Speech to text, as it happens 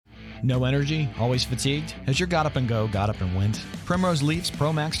No energy? Always fatigued? Has your got up and go got up and went? Primrose Leaf's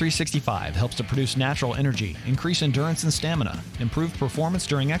Pro Max 365 helps to produce natural energy, increase endurance and stamina, improve performance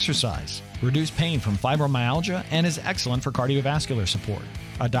during exercise, reduce pain from fibromyalgia, and is excellent for cardiovascular support.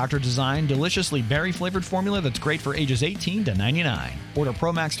 A doctor-designed, deliciously berry-flavored formula that's great for ages 18 to 99. Order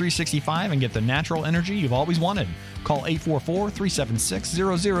Pro Max 365 and get the natural energy you've always wanted. Call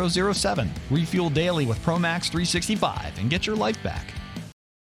 844-376-0007. Refuel daily with Pro Max 365 and get your life back.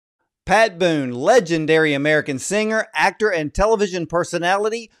 Pat Boone, legendary American singer, actor, and television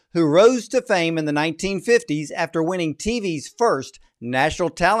personality who rose to fame in the 1950s after winning TV's first National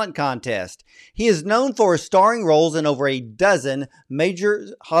Talent Contest. He is known for his starring roles in over a dozen major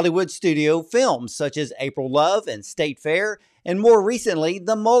Hollywood studio films, such as April Love and State Fair, and more recently,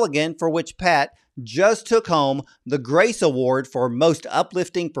 The Mulligan, for which Pat just took home the Grace Award for Most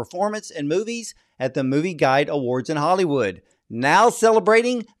Uplifting Performance in Movies at the Movie Guide Awards in Hollywood. Now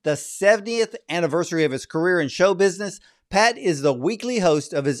celebrating the 70th anniversary of his career in show business, Pat is the weekly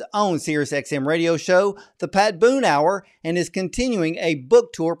host of his own SiriusXM radio show, The Pat Boone Hour, and is continuing a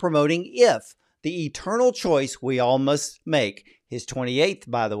book tour promoting If, the eternal choice we all must make. His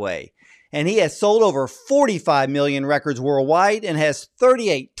 28th, by the way. And he has sold over 45 million records worldwide and has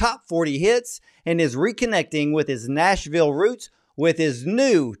 38 top 40 hits and is reconnecting with his Nashville roots with his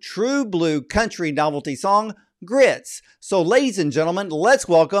new true blue country novelty song, Grits. So, ladies and gentlemen, let's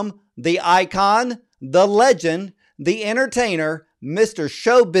welcome the icon, the legend, the entertainer, Mr.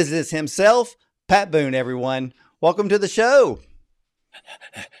 Show Business himself, Pat Boone, everyone. Welcome to the show.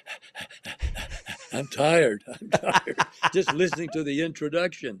 I'm tired. Just listening to the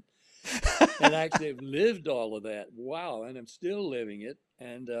introduction. And actually I've lived all of that. Wow. And I'm still living it.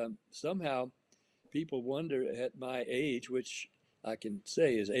 And somehow people wonder at my age, which I can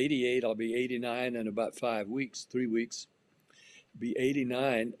say is 88. I'll be 89 in about 3 weeks, be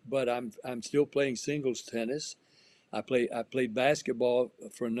 89, but I'm still playing singles tennis. I played basketball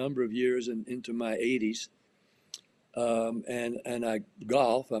for a number of years and into my 80s. And I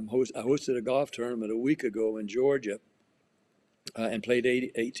golf. I hosted a golf tournament a week ago in Georgia and played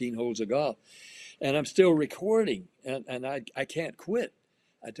 18 holes of golf. And I'm still recording, and I can't quit.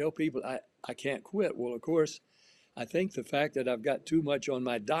 I tell people I can't quit. Well, of course, I think the fact that I've got too much on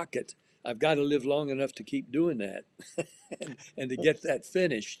my docket, I've got to live long enough to keep doing that and to get that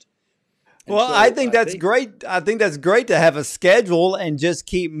finished. And well, so I think that's great. I think that's great to have a schedule and just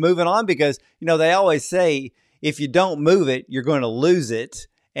keep moving on because, you know, they always say if you don't move it, you're going to lose it.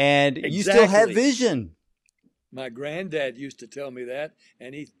 And you still have vision. My granddad used to tell me that,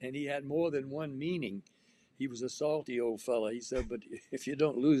 and he had more than one meaning. He was a salty old fella. He said, but if you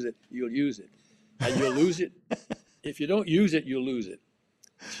don't lose it, you'll use it. And you'll lose it. If you don't use it, you'll lose it.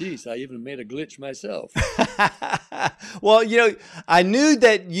 Jeez, I even made a glitch myself. Well, you know, I knew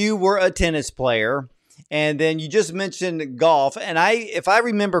that you were a tennis player, and then you just mentioned golf. And if I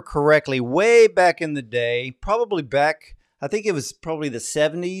remember correctly, way back in the day, I think it was probably the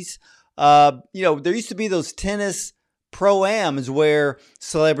 70s, you know, there used to be those tennis pro-ams where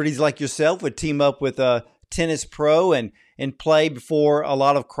celebrities like yourself would team up with a tennis pro and play before a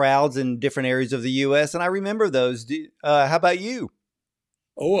lot of crowds in different areas of the U.S. And I remember those. How about you?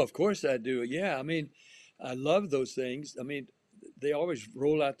 Oh, of course I do. Yeah, I mean, I love those things. I mean, they always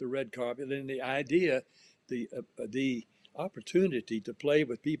roll out the red carpet, and the idea, the opportunity to play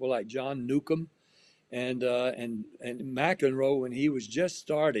with people like John Newcomb and McEnroe when he was just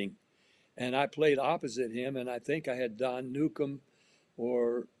starting, and I played opposite him, and I think I had Don Newcomb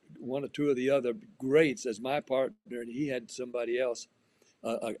or one or two of the other greats as my partner, and he had somebody else,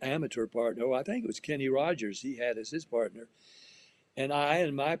 an amateur partner. Oh, I think it was Kenny Rogers he had as his partner. And I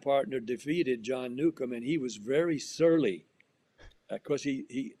and my partner defeated John Newcomb, and he was very surly because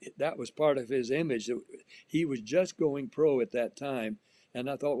he that was part of his image. He was just going pro at that time, and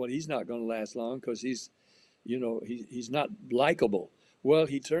I thought, well, he's not going to last long because he's not likable. Well,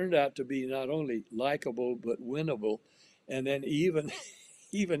 he turned out to be not only likable but winnable, and then even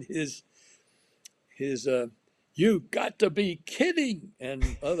his "you got to be kidding"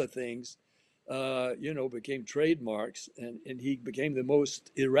 and other things. Became trademarks, and he became the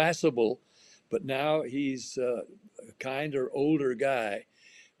most irascible, but now he's a kinder, older guy.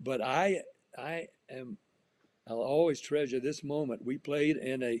 But I'll always treasure this moment. We played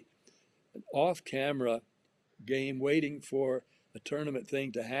in an off-camera game waiting for a tournament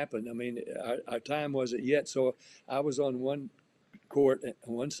thing to happen. I mean, our time wasn't yet, so I was on one court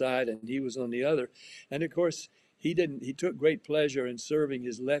on one side and he was on the other. And of course, he took great pleasure in serving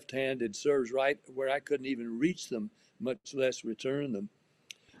his left-handed serves right where I couldn't even reach them, much less return them.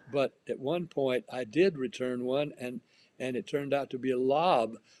 But at one point I did return one, and and it turned out to be a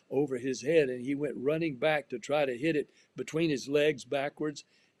lob over his head, and he went running back to try to hit it between his legs backwards,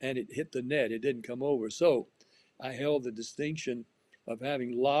 and it hit the net. It didn't come over. So I held the distinction of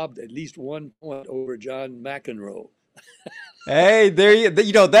having lobbed at least 1 point over John McEnroe. Hey, there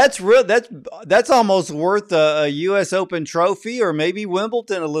you know that's real. That's almost worth a U.S. Open trophy or maybe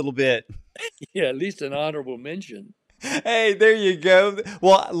Wimbledon a little bit. Yeah, at least an honorable mention. Hey, there you go.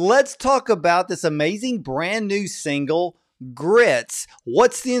 Well, let's talk about this amazing brand new single, Grits.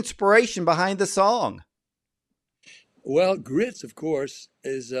 What's the inspiration behind the song? Well, grits, of course,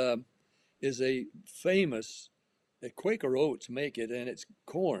 is a famous. Quaker Oats make it, and it's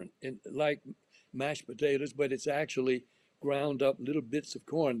corn, like mashed potatoes, but it's actually ground up little bits of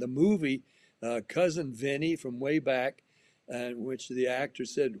corn. The movie Cousin Vinny from way back, in which the actor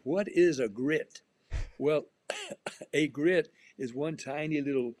said, "What is a grit?" Well, a grit is one tiny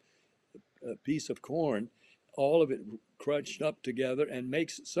little piece of corn, all of it crunched up together and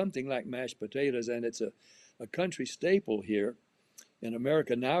makes something like mashed potatoes, and it's a country staple here in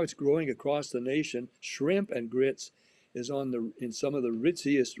America. Now it's growing across the nation. Shrimp and grits is in some of the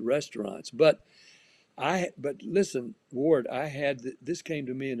ritziest restaurants. But listen, Ward, this came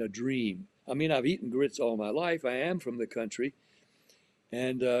to me in a dream. I mean, I've eaten grits all my life. I am from the country,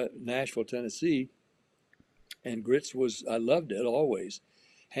 and Nashville, Tennessee, and grits I loved it always.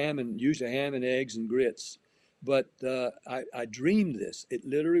 Usually ham and eggs and grits. But I dreamed this. It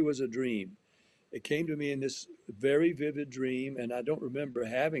literally was a dream. It came to me in this very vivid dream, and I don't remember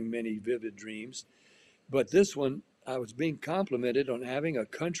having many vivid dreams. But this one, I was being complimented on having a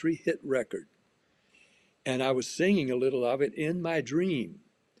country hit record. And I was singing a little of it in my dream.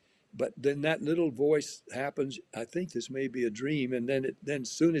 But then that little voice happens, I think this may be a dream. And then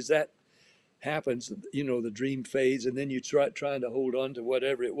as soon as that happens, the dream fades, and then you trying to hold on to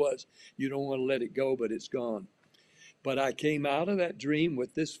whatever it was. You don't want to let it go, but it's gone. But I came out of that dream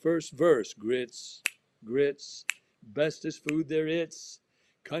with this first verse: grits, grits, bestest food there is,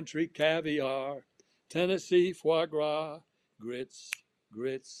 country caviar, Tennessee foie gras, grits,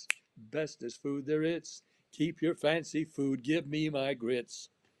 grits, bestest food there is, keep your fancy food, give me my grits.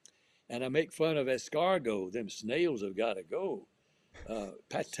 And I make fun of escargot, them snails have got to go.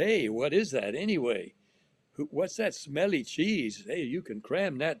 Pate, what is that anyway? What's that smelly cheese? Hey, you can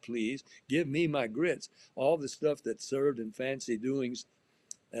cram that, please. Give me my grits. All the stuff that's served in fancy doings,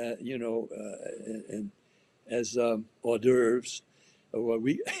 and as hors d'oeuvres. Well,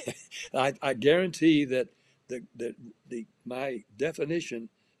 I guarantee that my definition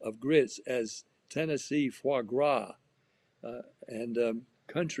of grits as Tennessee foie gras and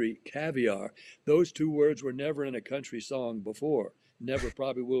country caviar, those two words were never in a country song before. Never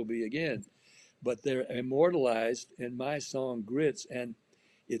probably will be again. But they're immortalized in my song Grits, and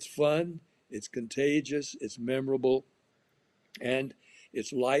it's fun, it's contagious, it's memorable, and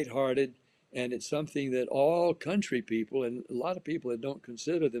it's lighthearted, and it's something that all country people, and a lot of people that don't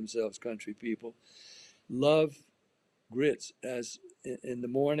consider themselves country people, love grits as in the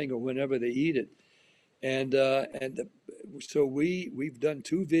morning or whenever they eat it. So we've done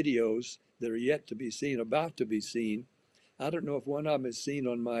 2 videos that are yet to be seen, about to be seen. I don't know if one of them is seen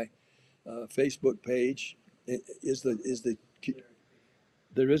on my Facebook page. There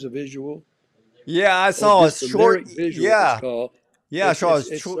is a visual? Yeah, I saw a short. Visual, Yeah, it's called. yeah, I saw a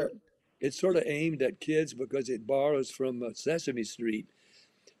It's short. it's sort of aimed at kids because it borrows from Sesame Street.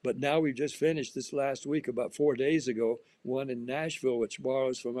 But now we've just finished this last week, about 4 days ago, one in Nashville, which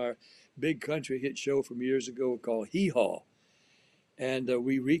borrows from our big country hit show from years ago called Hee Haw. And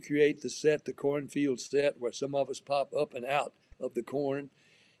we recreate the cornfield set, where some of us pop up and out of the corn.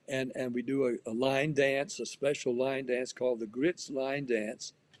 And we do a line dance, a special line dance called the Grits Line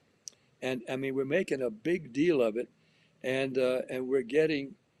Dance. And I mean, we're making a big deal of it, and we're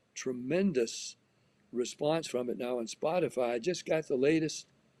getting tremendous response from it now on Spotify. I just got the latest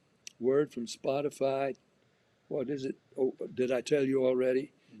word from Spotify. What is it? Oh, did I tell you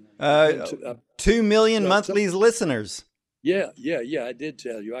already? 2 million well, monthly listeners. Yeah, I did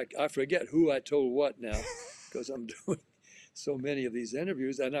tell you. I forget who I told what now, because I'm doing so many of these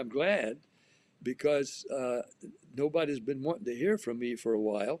interviews, and I'm glad, because nobody's been wanting to hear from me for a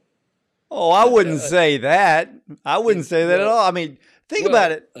while. Oh, I wouldn't say that. I wouldn't say that at all. I mean, think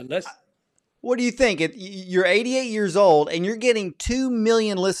about it. Unless, what do you think? You're 88 years old and you're getting 2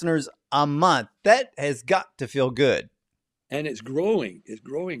 million listeners a month. That has got to feel good. And it's growing. It's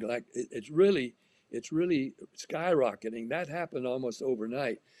growing like it's really skyrocketing. That happened almost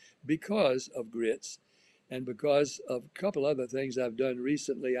overnight because of grits and because of a couple other things I've done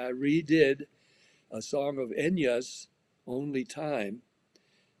recently. I redid a song of Enya's, Only Time.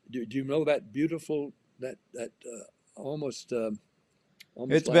 Do you know that beautiful, that almost It's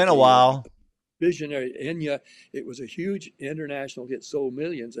been like a a while. visionary. Enya, it was a huge international hit, sold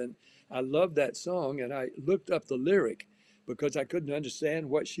millions, and I loved that song. And I looked up the lyric because I couldn't understand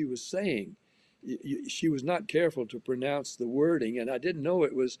what she was saying. She was not careful to pronounce the wording, and I didn't know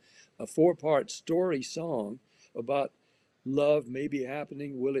it was a four-part story song about love may be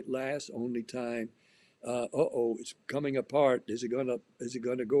happening. Will it last? Only time. It's coming apart. Is it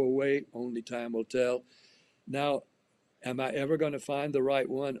gonna go away? Only time will tell. Now, am I ever going to find the right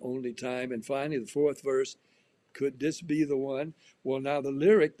one? Only time. And finally, the fourth verse, could this be the one? Well, now the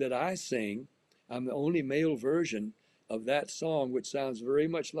lyric that I sing, I'm the only male version of that song, which sounds very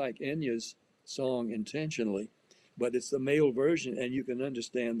much like Enya's song intentionally, but it's the male version, and you can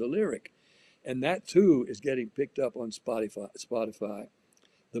understand the lyric. And that too is getting picked up on Spotify,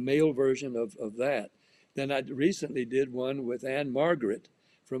 the male version of that. Then I recently did one with Anne Margaret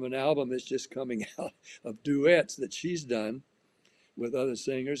from an album that's just coming out of duets that she's done with other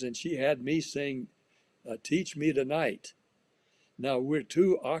singers, and she had me sing Teach Me Tonight. Now, we're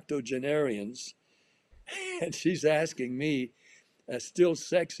two octogenarians, and she's asking me, still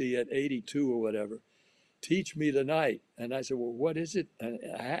sexy at 82 or whatever, teach me tonight. And I said, well, what is it? And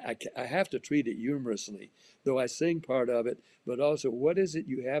I have to treat it humorously, though I sing part of it, but also, what is it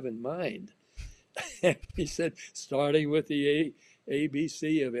you have in mind? And he said, starting with the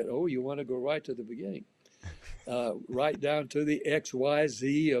ABC of it. Oh, you want to go right to the beginning, right down to the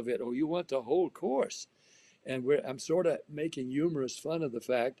XYZ of it. Oh, you want the whole course. And I'm sort of making humorous fun of the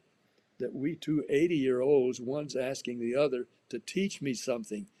fact that we two 80-year-olds, one's asking the other to teach me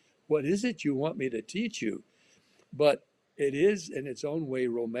something. What is it you want me to teach you? But it is in its own way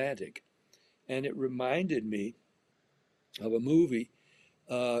romantic. And it reminded me of a movie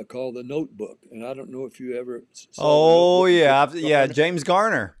called The Notebook. And I don't know if you ever saw The Oh Notebook with yeah, James yeah, Garner. James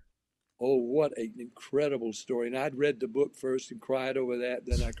Garner. Oh, what an incredible story. And I'd read the book first and cried over that.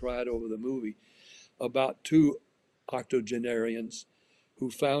 Then I cried over the movie about two octogenarians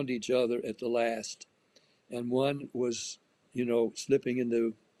who found each other at the last. And one was, slipping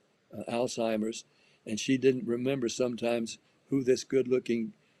into Alzheimer's, and she didn't remember sometimes who this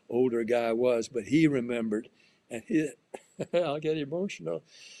good-looking older guy was, but he remembered. And I'll get emotional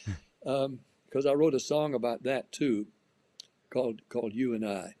because I wrote a song about that too, called You and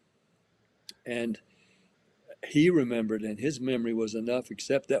I. And he remembered, and his memory was enough,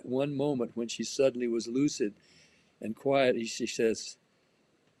 except that one moment when she suddenly was lucid and quiet. She says,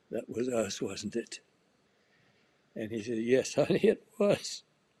 that was us, wasn't it? And he said, yes, honey, it was.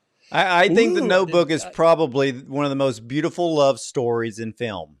 I think The Ooh, Notebook is probably one of the most beautiful love stories in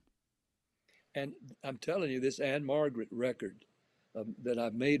film. and I'm telling you, this Anne Margaret record that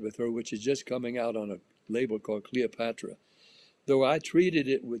I've made with her, which is just coming out on a label called Cleopatra, though I treated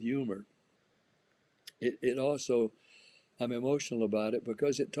it with humor, it also, I'm emotional about it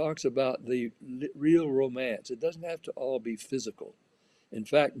because it talks about the real romance. It doesn't have to all be physical. In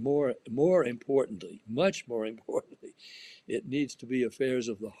fact, more importantly, much more importantly, it needs to be affairs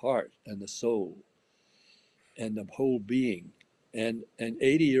of the heart and the soul and the whole being. And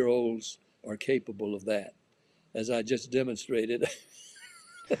 80-year-olds are capable of that, as I just demonstrated.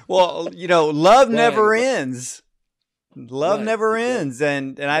 Well, love Crying never about ends. Love right. never It does. ends,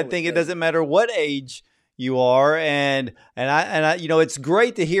 and I No, it think it doesn't. doesn't matter what age you are, and I it's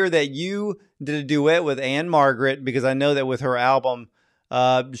great to hear that you did a duet with Anne Margaret, because I know that with her album,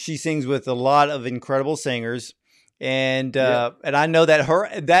 she sings with a lot of incredible singers, and Yeah. I know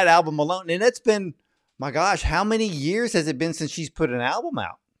that that album alone, and it's been, my gosh, how many years has it been since she's put an album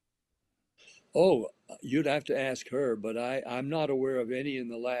out? Oh, you'd have to ask her, but I'm not aware of any in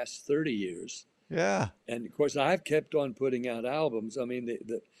the last 30 years. Yeah. And of course, I've kept on putting out albums. I mean,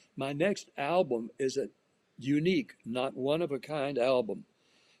 my next album is a unique, not one of a kind album,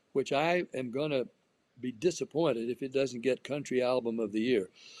 which I am going to be disappointed if it doesn't get Country Album of the Year,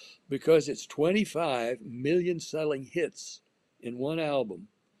 because it's 25 million selling hits in one album,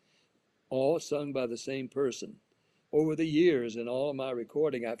 all sung by the same person. Over the years and all of my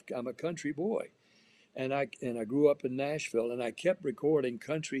recording, I'm a country boy. And I grew up in Nashville, and I kept recording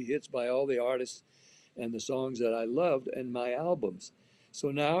country hits by all the artists and the songs that I loved and my albums.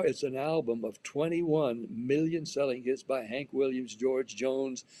 So now it's an album of 21 million selling hits by Hank Williams, George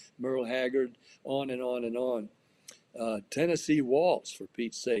Jones, Merle Haggard, on and on and on. Tennessee Waltz, for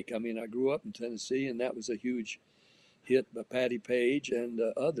Pete's sake. I mean, I grew up in Tennessee, and that was a huge hit by Patti Page and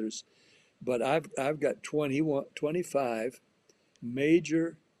others. But I've got 25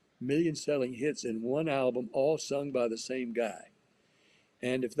 major million selling hits in one album, all sung by the same guy.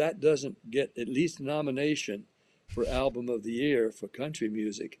 And if that doesn't get at least a nomination for Album of the Year for country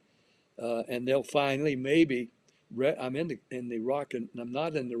music, and they'll finally maybe I'm in the rock and I'm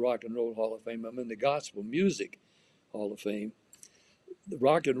not in the Rock and Roll Hall of Fame. I'm in the Gospel Music Hall of Fame. The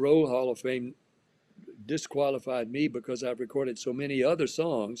Rock and Roll Hall of Fame disqualified me because I've recorded so many other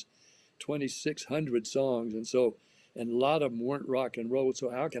songs, 2,600 songs, and a lot of them weren't rock and roll. So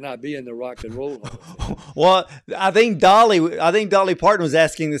how can I be in the Rock and Roll Hall of Fame? Well, I think Dolly Parton was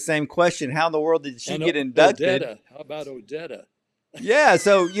asking the same question. How in the world did she get inducted? Odetta, how about Odetta? Yeah,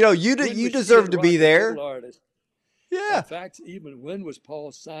 so you When you was she deserve a to be rock and roll there. artist? In Yeah. fact, even when was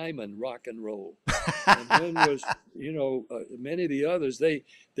Paul Simon rock and roll? And when was, many of the others, they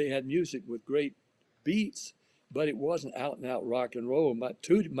had music with great beats, but it wasn't out and out rock and roll.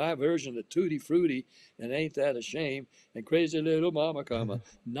 My version of Tutti Frutti and Ain't That a Shame and Crazy Little Mama Come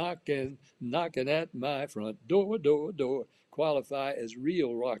knocking at my front door, door, door, qualify as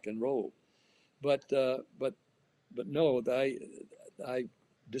real rock and roll. But no, I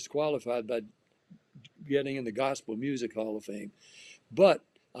disqualified by getting in the Gospel Music Hall of Fame. But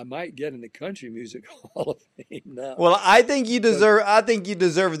I might get in the Country Music Hall of Fame now. Well, I think you Because deserve. I think you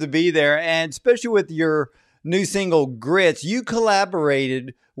deserve to be there, and especially with your new single "Grits," you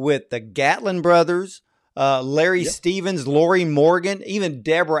collaborated with the Gatlin brothers, Larry yeah, Stevens, Lori Morgan, even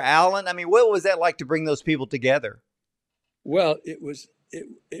Deborah Allen. I mean, what was that like to bring those people together? well, it was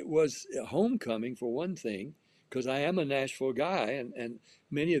a homecoming for one thing, because I am a Nashville guy, and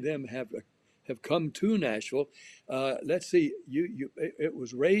many of them have come to Nashville. Let's see, it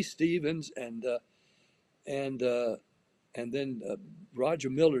was Ray Stevens and then Roger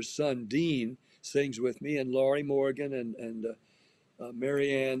Miller's son Dean sings with me, and Laurie Morgan and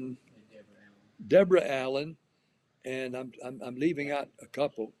Marianne, Deborah Allen, and I'm leaving out a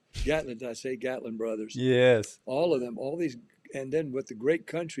couple. Gatlin, I say Gatlin brothers, Yes. all of them, all these, and then with the great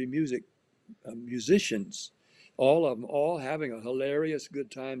country music musicians, all of them, all having a hilarious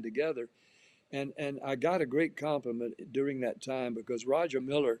good time together. And I got a great compliment during that time because Roger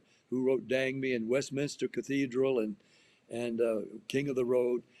Miller, who wrote "Dang Me" and Westminster Cathedral and King of the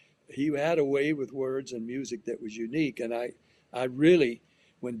Road, he had a way with words and music that was unique. And I really,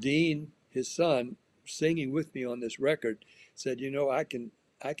 when Dean, his son, singing with me on this record, said,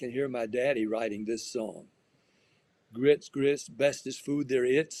 I can hear my daddy writing this song. Grits, grits, bestest food there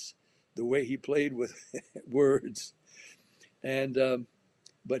is. The way he played with words, and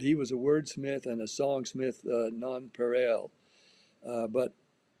but he was a wordsmith and a songsmith nonpareil. But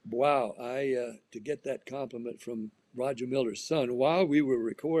wow, I to get that compliment from Roger Miller's son while we were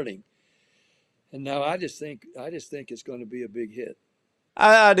recording, and now I just think it's going to be a big hit.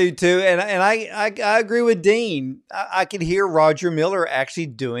 I do too, and I agree with Dean. I could hear Roger Miller actually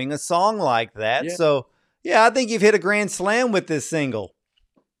doing a song like that. Yeah. So yeah, I think you've hit a grand slam with this single.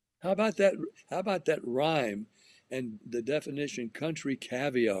 How about that? How about that rhyme and the definition: country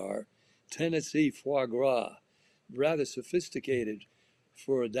caviar, Tennessee foie gras, rather sophisticated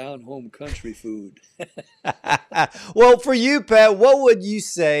for a down-home country food. Well, for you, Pat, what would you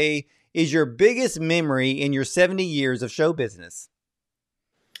say is your biggest memory in your 70 years of show business?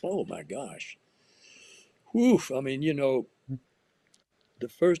 Oh my gosh. Whew. I mean, the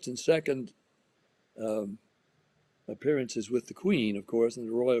first and second um, appearances with the Queen, of course, and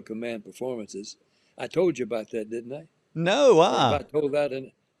the Royal Command performances. I told you about that, didn't I? No, Or have I told that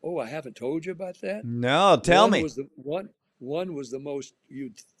in? Oh, I haven't told you about that. no, tell One me. was the one. One was the most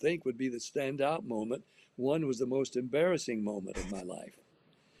you'd think would be the standout moment. One was the most embarrassing moment of my life,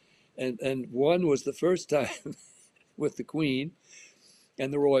 and one was the first time with the Queen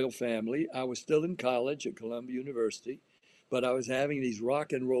and the royal family. I was still in college at Columbia University, but I was having these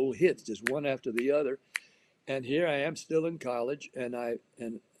rock and roll hits, just one after the other. And here I am still in college, and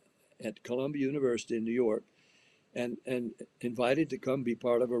at Columbia University in New York, and invited to come be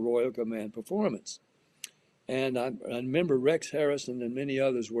part of a Royal Command performance. And I remember Rex Harrison and many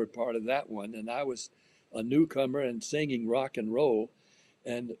others were part of that one, and I was a newcomer and singing rock and roll,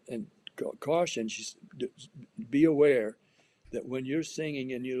 and caution, be aware that when you're singing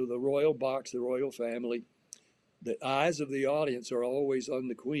in the royal box, the royal family, the eyes of the audience are always on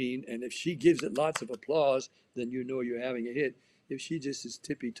the Queen, and if she gives it lots of applause, then you know you're having a hit. If she just is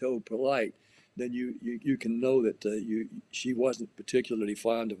tippy-toe polite, then you can know that she wasn't particularly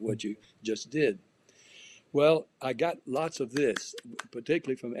fond of what you just did. Well, I got lots of this,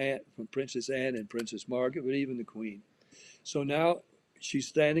 particularly from Princess Anne and Princess Margaret, but even the Queen. So now she's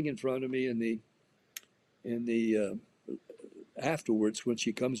standing in front of me in the afterwards when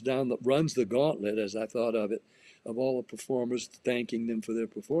she comes down, runs the gauntlet, as I thought of it, of all the performers, thanking them for their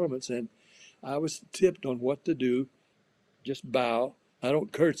performance. And I was tipped on what to do. Just bow. I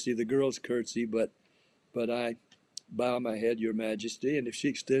don't curtsy, the girls curtsy, but I bow my head, Your Majesty. And if she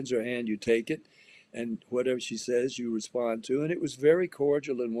extends her hand, you take it. and whatever she says, you respond to. And it was very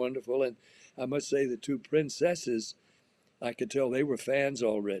cordial and wonderful. And I must say, the two princesses, I could tell they were fans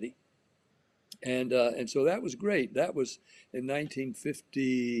already. And so that was great. That was in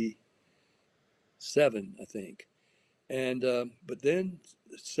 1957, I think. And but then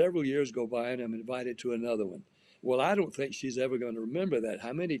several years go by, and I'm invited to another one. Well, I don't think she's ever going to remember that.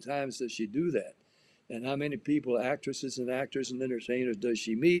 How many times does she do that? And how many people, actresses and actors and entertainers, does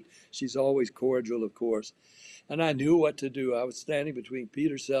she meet? She's always cordial, of course. And I knew what to do. I was standing between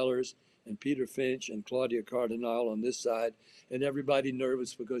Peter Sellers and Peter Finch and Claudia Cardinal on this side, and everybody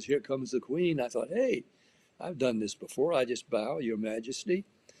nervous because here comes the Queen. I thought, hey, I've done this before. I just bow, Your Majesty.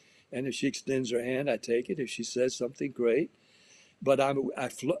 And if she extends her hand, I take it. If she says something, great. But I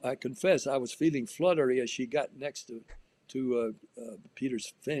confess, I was feeling fluttery as she got next to Peter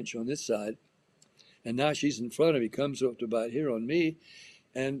Finch on this side. And now she's in front of me, comes up to about here on me,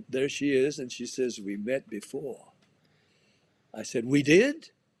 and there she is, and she says, "We met before." I said, "We did?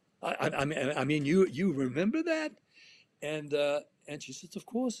 I mean, you remember that?" And she says, "Of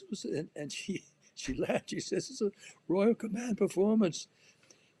course it was." And she laughed. She says, "It's a Royal Command performance,"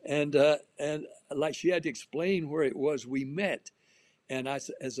 and like she had to explain where it was we met. And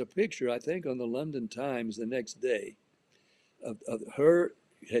as a picture, I think on the London Times the next day, of her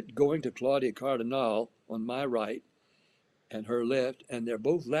going to Claudia Cardinal on my right and her left, and they're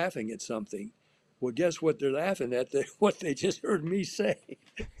both laughing at something. Well, guess what they're laughing at? What they just heard me say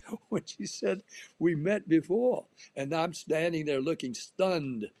when she said, "We met before." And I'm standing there looking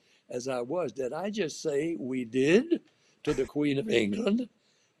stunned as I was. Did I just say "we did" to the Queen of England?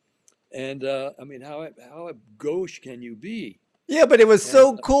 And I mean, how gauche can you be? Yeah, but it was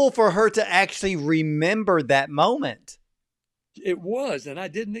so cool for her to actually remember that moment. It was, and I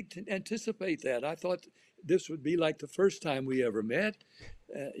didn't anticipate that. I thought this would be like the first time we ever met.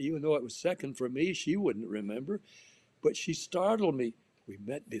 Even though it was second for me, she wouldn't remember. But she startled me. We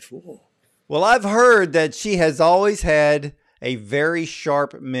met before. Well, I've heard that she has always had a very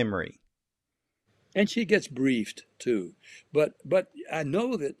sharp memory. And she gets briefed, too. But I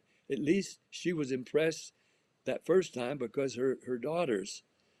know that at least she was impressed that first time because her daughters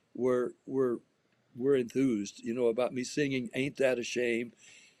were enthused, about me singing "Ain't That a Shame"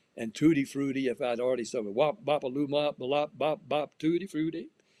 and "Tutti Frutti." If I'd already sung it, "Wop bop a loo mop bop bop bop tutti frutti."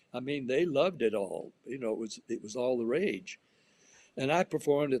 I mean, they loved it all. It was all the rage. And I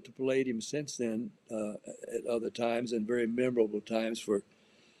performed at the Palladium since then at other times, and very memorable times for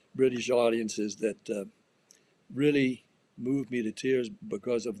British audiences that really moved me to tears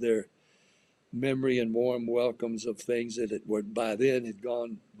because of their memory and warm welcomes of things that were by then had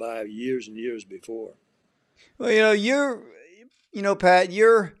gone by years and years before. Well, Pat,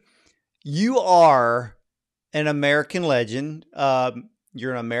 you are an American legend.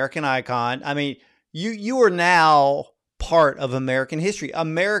 You're an American icon. I mean, you are now part of American history,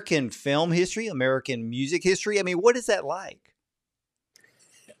 American film history, American music history. I mean, what is that like?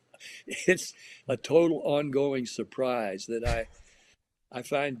 It's a total ongoing surprise that I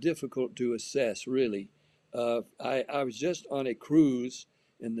find difficult to assess, really. I was just on a cruise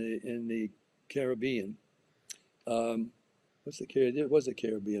in the Caribbean. What's the Caribbean? It was a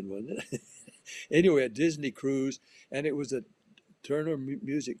Caribbean, wasn't it? Anyway, a Disney cruise, and it was a Turner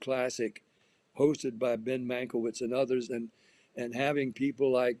Music Classic hosted by Ben Mankiewicz and others, and having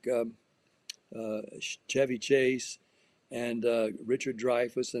people like Chevy Chase and Richard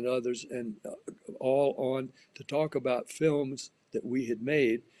Dreyfuss and others, and all on to talk about films that we had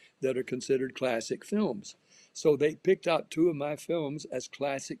made that are considered classic films. So they picked out two of my films as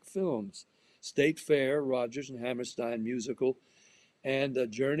classic films: State Fair, Rodgers and Hammerstein musical, and A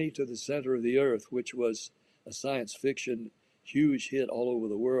Journey to the Center of the Earth, which was a science fiction huge hit all over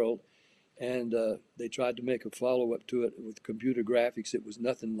the world. And they tried to make a follow-up to it with computer graphics. It was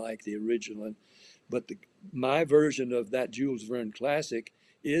nothing like the original. But my version of that Jules Verne classic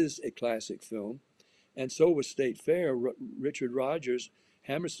is a classic film. And so was State Fair. Richard Rodgers,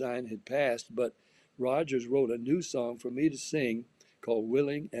 Hammerstein had passed, but Rodgers wrote a new song for me to sing called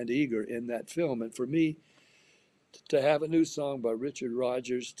 "Willing and Eager" in that film. And for me to have a new song by Richard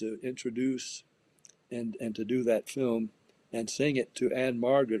Rodgers to introduce and to do that film and sing it to Anne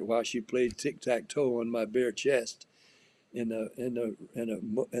Margaret while she played tic-tac-toe on my bare chest in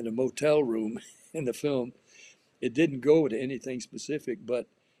a motel room in the film. It didn't go to anything specific, but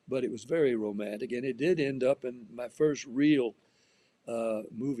it was very romantic, and it did end up in my first real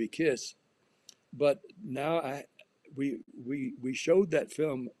movie kiss. But now we showed that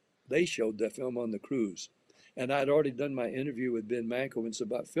film. They showed that film on the cruise, and I'd already done my interview with Ben Mankiewicz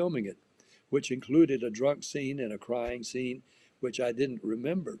about filming it, which included a drunk scene and a crying scene, which I didn't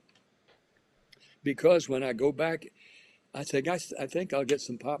remember. because when I go back, I think I'll get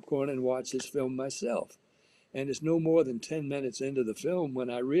some popcorn and watch this film myself. And it's no more than 10 minutes into the film when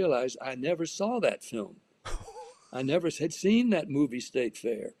I realized I never saw that film. I never had seen that movie State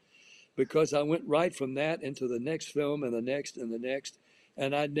Fair, because I went right from that into the next film and the next and the next.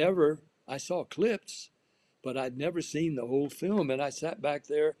 And I saw clips, but I'd never seen the whole film. And I sat back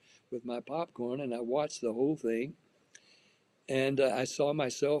there with my popcorn and I watched the whole thing. And I saw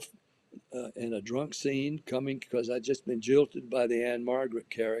myself in a drunk scene coming, because I'd just been jilted by the Anne Margaret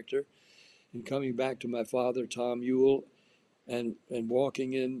character, and coming back to my father, Tom Ewell, and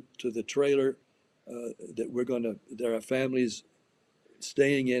walking into the trailer there are families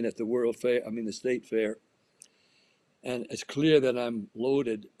staying in at the the State Fair. And it's clear that I'm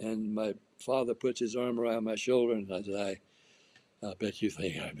loaded, and my father puts his arm around my shoulder and I said, I bet you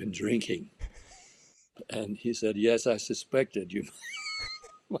think I've been drinking. And he said, yes, I suspected you.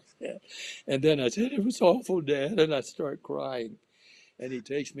 And then I said, it was awful, Dad. And I start crying. And he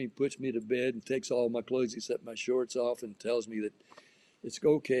takes me, puts me to bed, and takes all my clothes except my shorts off, and tells me that it's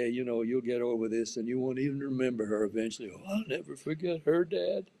okay, you'll get over this, and you won't even remember her eventually. Oh, I'll never forget her,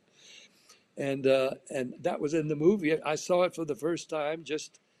 Dad. And that was in the movie. I saw it for the first time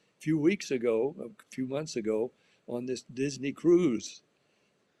just a few months ago, on this Disney cruise.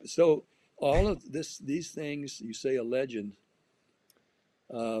 So all of these things, you say a legend.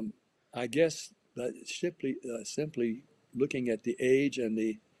 I guess that simply looking at the age and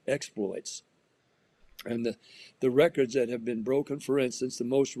the exploits and the records that have been broken. For instance, the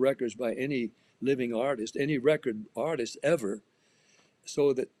most records by any living artist, any record artist ever.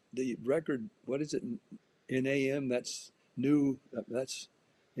 So that the record, what is it, NAM, that's new, that's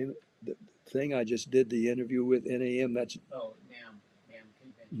the thing I just did the interview with, NAM, that's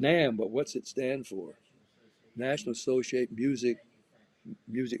NAM, but what's it stand for? National Association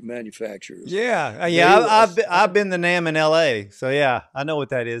Music Manufacturers. Yeah, yeah. I've been the NAM in L.A., so yeah, I know what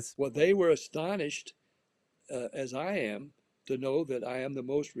that is. Well, they were astonished, as I am, to know that I am the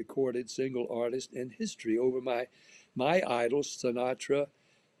most recorded single artist in history over my idols, Sinatra,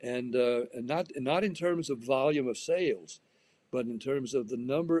 and not in terms of volume of sales, but in terms of the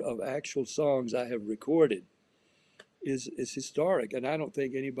number of actual songs I have recorded is historic. And I don't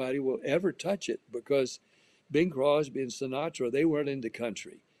think anybody will ever touch it, because Bing Crosby and Sinatra, they weren't into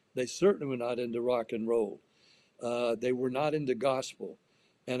country. They certainly were not into rock and roll. They were not into gospel.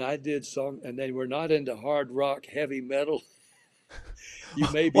 And I did and they were not into hard rock, heavy metal. You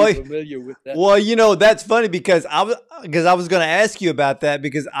may be familiar with that. Well, that's funny, because I was going to ask you about that,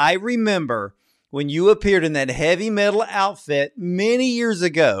 because I remember when you appeared in that heavy metal outfit many years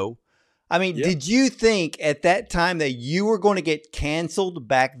ago. I mean, Yep. Did you think at that time that you were going to get canceled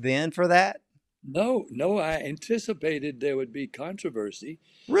back then for that? No, I anticipated there would be controversy.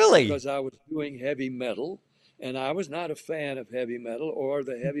 Really? Because I was doing heavy metal, and I was not a fan of heavy metal or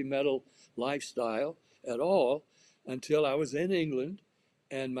the heavy metal lifestyle at all until I was in England,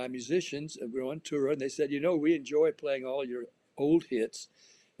 and my musicians were on tour, and they said, we enjoy playing all your old hits,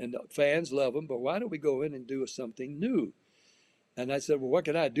 and the fans love them, but why don't we go in and do something new? And I said, well, what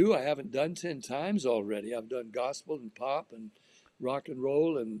can I do? I haven't done 10 times already. I've done gospel and pop and rock and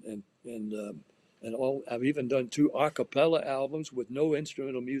roll and all. I've even done 2 a cappella albums with no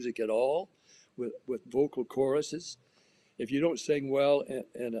instrumental music at all, with vocal choruses. If you don't sing well in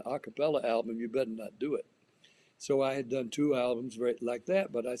an a cappella album, you better not do it. So I had done 2 albums like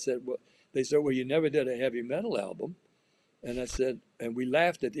that, but I said, they said, well, you never did a heavy metal album. And I said, and we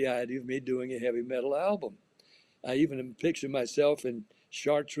laughed at the idea of me doing a heavy metal album. I even pictured myself in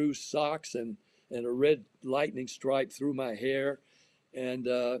chartreuse socks and a red lightning stripe through my hair, and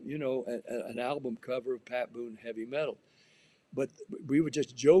an album cover of Pat Boone Heavy Metal. But we were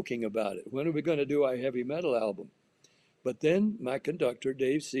just joking about it. When are we going to do our heavy metal album? But then my conductor,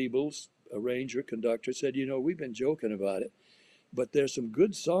 Dave Siebels, arranger, conductor, said, we've been joking about it, but there's some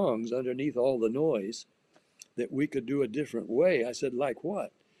good songs underneath all the noise that we could do a different way. I said, like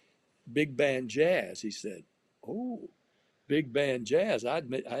what? Big band jazz, he said. Oh, big band jazz. I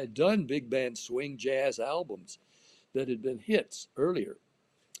had done big band swing jazz albums that had been hits earlier.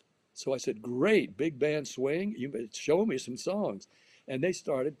 So I said, great, big band swing, you better show me some songs. And they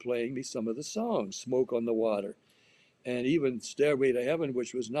started playing me some of the songs, Smoke on the Water, and even Stairway to Heaven,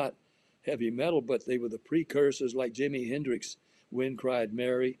 which was not heavy metal, but they were the precursors, like Jimi Hendrix, Wind Cried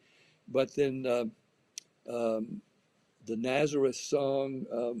Mary. But then the Nazareth song,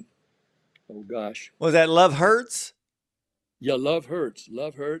 oh gosh. Was that Love Hurts? Yeah, Love Hurts.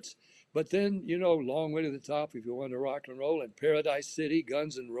 But then, Long Way to the Top, if you want to rock and roll, and Paradise City,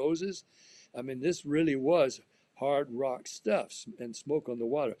 Guns N' Roses. I mean, this really was hard rock stuff and Smoke on the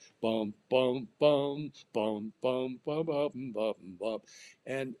Water. Bum, bum, bum, bum, bum, bum, bum, bum, bum.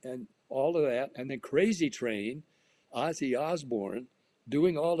 And all of that. And then Crazy Train, Ozzy Osbourne,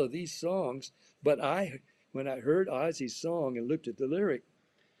 doing all of these songs. But when I heard Ozzy's song and looked at the lyric,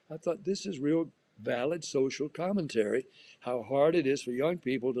 I thought this is real valid social commentary, how hard it is for young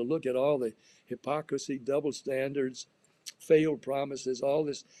people to look at all the hypocrisy, double standards, failed promises, all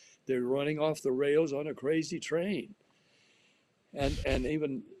this. They're running off the rails on a crazy train. And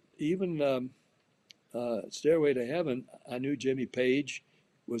even Stairway to Heaven, I knew Jimmy Page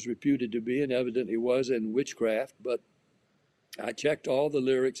was reputed to be, and evidently was, in witchcraft, but I checked all the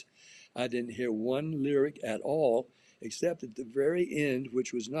lyrics. I didn't hear one lyric at all, except at the very end,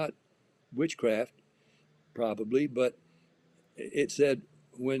 which was not witchcraft, probably, but it said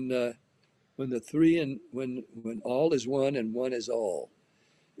when all is one and one is all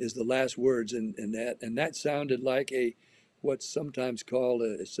is the last words in that, and that sounded like what's sometimes called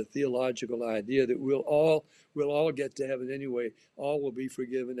it's a theological idea that we'll all get to heaven anyway, all will be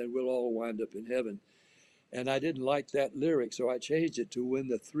forgiven, and we'll all wind up in heaven. And I didn't like that lyric, so I changed it to when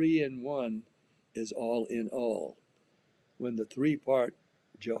the three in one is all in all, when the three-part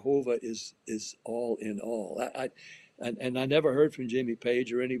Jehovah is all in all. And I never heard from Jimmy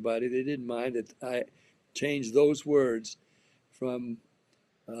Page or anybody. They didn't mind that I changed those words from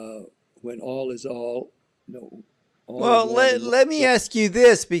when all is all. No. All well, let me ask you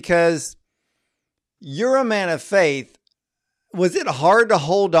this, because you're a man of faith. Was it hard to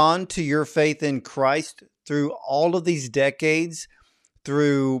hold on to your faith in Christ through all of these decades,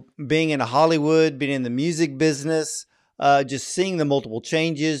 through being in Hollywood, being in the music business, just seeing the multiple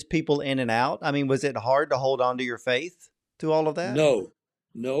changes, people in and out? I mean, was it hard to hold on to your faith through all of that?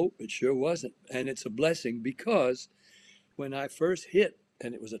 No, it sure wasn't. And it's a blessing, because when I first hit,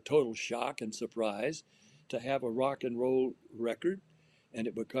 and it was a total shock and surprise to have a rock and roll record, and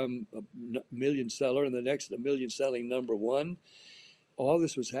it become a million seller, and the next a million selling number one. All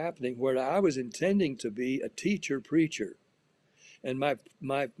this was happening where I was intending to be a teacher preacher, and my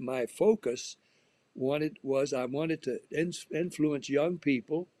focus I wanted to influence young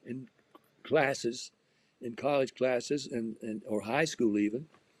people in classes, in college classes, and or high school even,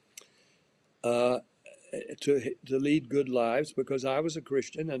 to lead good lives, because I was a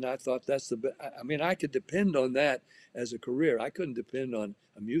Christian, and I thought I could depend on that as a career. I couldn't depend on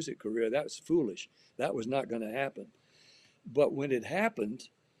a music career. That was foolish. That was not going to happen. But when it happened,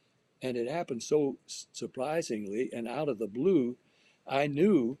 and it happened so surprisingly and out of the blue, I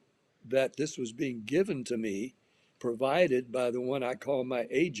knew that this was being given to me, provided by the one I call my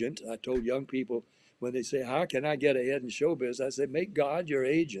agent. I told young people when they say, how can I get ahead in showbiz? I said, make God your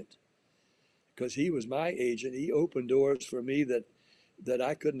agent, because he was my agent. He opened doors for me that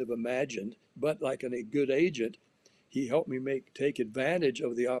I couldn't have imagined. But like a good agent, he helped me take advantage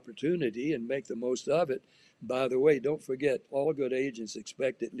of the opportunity and make the most of it. By the way, don't forget, all good agents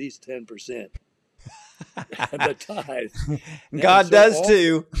expect at least 10%. The tithe. God does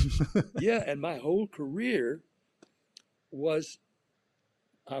too. Yeah, and my whole career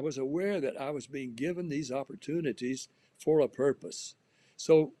I was aware that I was being given these opportunities for a purpose.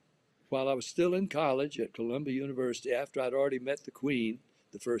 So while I was still in college at Columbia University, after I'd already met the Queen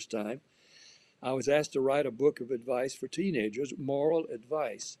the first time, I was asked to write a book of advice for teenagers, moral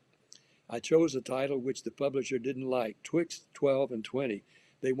advice. I chose a title which the publisher didn't like, Twixt 12 and 20.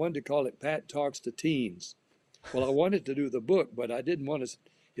 They wanted to call it Pat Talks to Teens. Well, I wanted to do the book, but I didn't want to.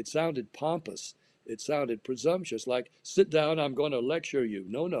 It sounded pompous. It sounded presumptuous, like, sit down, I'm going to lecture you.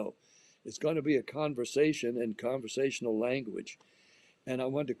 No. It's going to be a conversation and conversational language. And I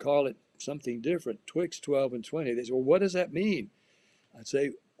wanted to call it something different, Twixt 12 and 20. They said, well, what does that mean? I'd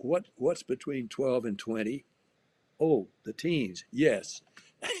say, what's between 12 and 20? Oh, the teens, yes.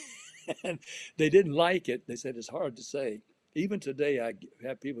 And they didn't like it. They said, it's hard to say. Even today, I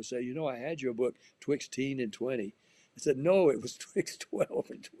have people say, I had your book, Twixt Teen and 20. I said, no, it was Twixt 12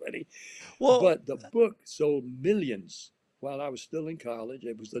 and 20. Well, but the book sold millions while I was still in college.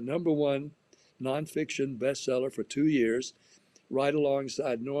 It was the number one nonfiction bestseller for 2 years, right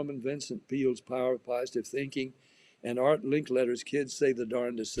alongside Norman Vincent Peale's Power of Positive Thinking and Art Linkletter's Kids Say the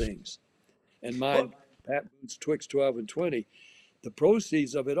Darndest Things. And mine, Pat Boone's Twixt 12 and 20. The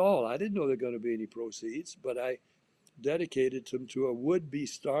proceeds of it all, I didn't know there were going to be any proceeds, but I dedicated them to a would-be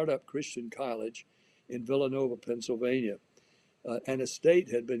startup Christian college in Villanova, Pennsylvania. An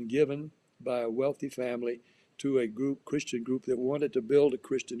estate had been given by a wealthy family to a Christian group that wanted to build a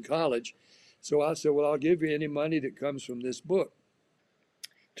Christian college. So I said, well, I'll give you any money that comes from this book.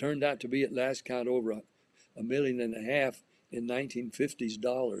 Turned out to be, at last count, over $1.5 million in 1950s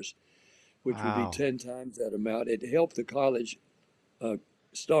dollars. which would be Wow. 10 times that amount. It helped the college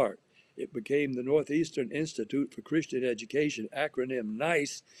start. It became the Northeastern Institute for Christian Education, acronym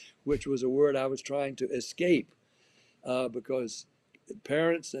NICE, which was a word I was trying to escape because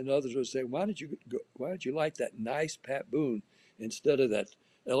parents and others would say, why did you like that nice Pat Boone instead of that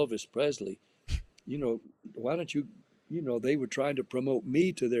Elvis Presley? You know, why don't you, they were trying to promote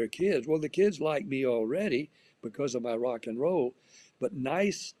me to their kids. Well, the kids like me already because of my rock and roll, but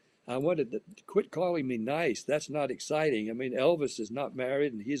nice, I wanted to quit calling me nice. That's not exciting. I mean, Elvis is not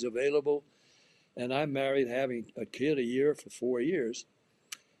married and he's available, and I'm married, having a kid a year for 4 years.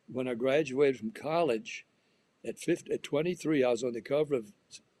 When I graduated from college at 23, I was on the cover of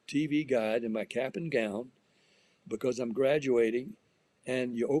TV Guide in my cap and gown because I'm graduating.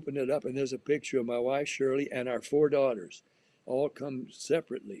 And you open it up, and there's a picture of my wife, Shirley, and our 4 daughters, all come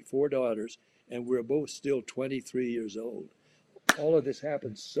separately, 4 daughters, and we're both still 23 years old. All of this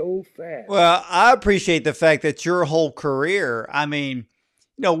happened so fast. Well, I appreciate the fact that your whole career, I mean,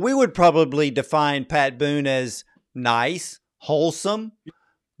 we would probably define Pat Boone as nice, wholesome,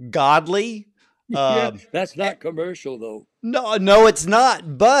 godly. Yeah, that's not commercial, though. No, it's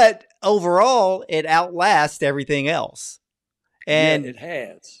not. But overall, it outlasts everything else. And yeah, it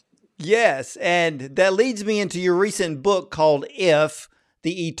has. Yes, and that leads me into your recent book called If,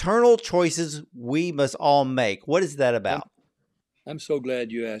 The Eternal Choices We Must All Make. What is that about? I'm so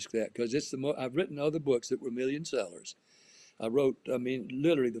glad you asked that, because it's I've written other books that were million sellers.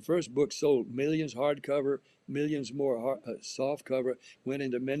 Literally the first book sold millions hardcover, millions more soft cover, went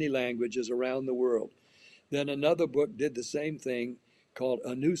into many languages around the world. Then another book did the same thing called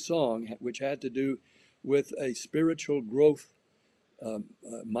A New Song, which had to do with a spiritual growth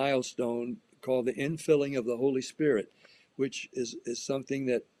milestone called the infilling of the Holy Spirit, which is something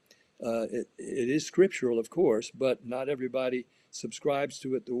that it is scriptural, of course, but not everybody subscribes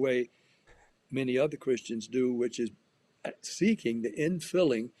to it the way many other Christians do, which is seeking the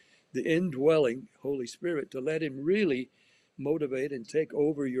infilling, the indwelling Holy Spirit to let him really motivate and take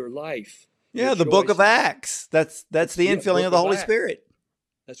over your life. Yeah, the book of Acts. That's the infilling of the Holy Spirit.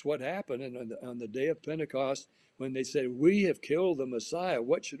 That's what happened. And on the day of Pentecost, when they said, we have killed the Messiah,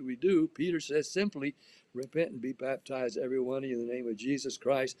 what should we do? Peter says simply, repent and be baptized, every one of you, in the name of Jesus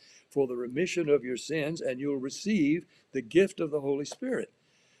Christ, for the remission of your sins, and you'll receive the gift of the Holy Spirit.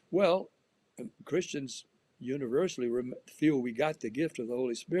 Well, Christians universally feel we got the gift of the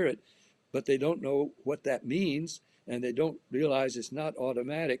Holy Spirit, but they don't know what that means, and they don't realize it's not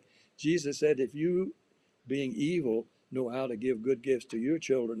automatic. Jesus said, if you, being evil, know how to give good gifts to your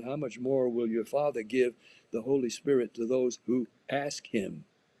children, how much more will your Father give the Holy Spirit to those who ask him?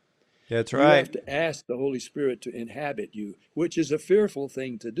 That's right. You have to ask the Holy Spirit to inhabit you, which is a fearful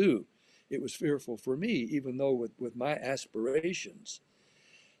thing to do. It was fearful for me, even though with my aspirations.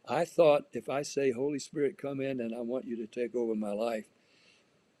 I thought if I say, Holy Spirit, come in and I want you to take over my life,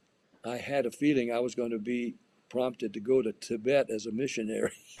 I had a feeling I was going to be prompted to go to Tibet as a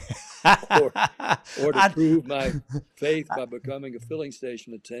missionary or to prove my faith by becoming a filling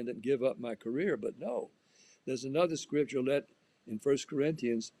station attendant and give up my career. But no, there's another scripture in 1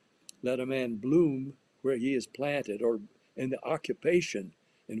 Corinthians, let a man bloom where he is planted, or in the occupation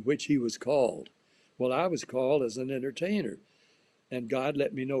in which he was called. Well, I was called as an entertainer, and God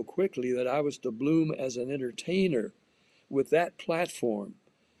let me know quickly that I was to bloom as an entertainer with that platform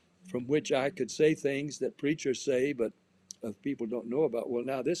from which I could say things that preachers say, but people don't know about. Well,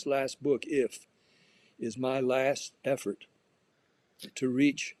 now this last book, If, is my last effort to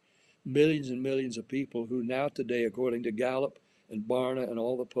reach millions and millions of people who now today, according to Gallup and Barna and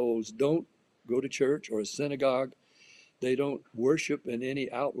all the polls, don't go to church or a synagogue. They don't worship in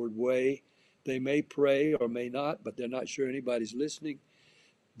any outward way. They may pray or may not, but they're not sure anybody's listening.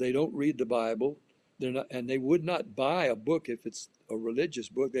 They don't read the Bible. They're not, and they would not buy a book if it's a religious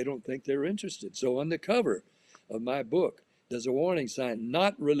book. They don't think they're interested. So on the cover of my book, there's a warning sign,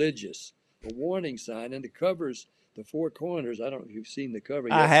 not religious, a warning sign, and the covers, the 4 corners. I don't know if you've seen the cover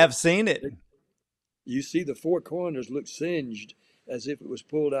yet. I have seen it. You see the 4 corners look singed as if it was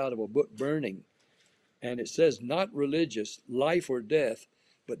pulled out of a book burning. And it says not religious, life or death,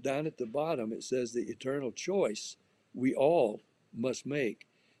 but down at the bottom it says the eternal choice we all must make.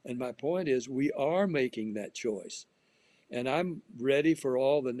 And my point is, we are making that choice. And I'm ready for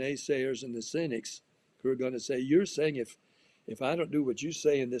all the naysayers and the cynics who are going to say, you're saying if I don't do what you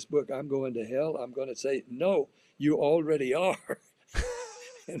say in this book, I'm going to hell. I'm going to say, no, you already are.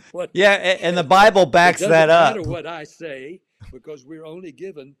 And the Bible backs that up. It doesn't matter what I say, because we're only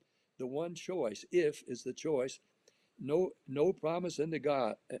given the one choice. If is the choice. No promise in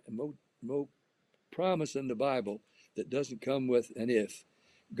no promise in the Bible that doesn't come with an if.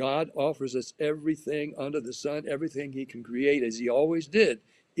 God offers us everything under the sun, everything he can create, as he always did,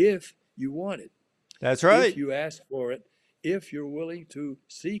 if you want it, That's if right. you ask for it, if you're willing to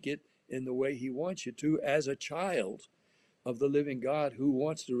seek it in the way he wants you to, as a child of the living God who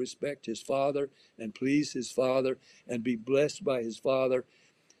wants to respect his father and please his father and be blessed by his father.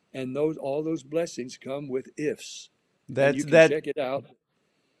 And all those blessings come with ifs. And That's you can that check it out.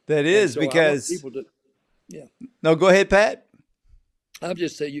 that And is so I want because people to, yeah, no, go ahead, Pat. I'm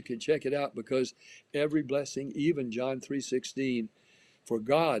just saying you can check it out, because every blessing, even John 3:16, for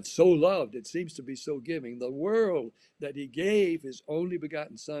God so loved, it seems to be so giving, the world, that he gave his only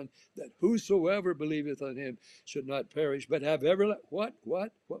begotten Son, that whosoever believeth on him should not perish, but have what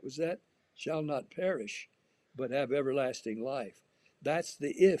was that? Shall not perish, but have everlasting life. That's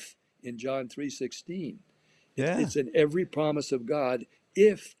the if in John 3:16. Yeah. It's in every promise of God,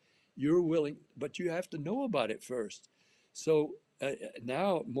 if you're willing, but you have to know about it first. So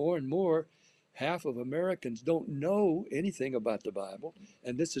now more and more, half of Americans don't know anything about the Bible,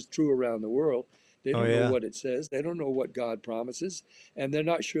 and this is true around the world. They Oh don't know yeah. what it says. They don't know what God promises, and they're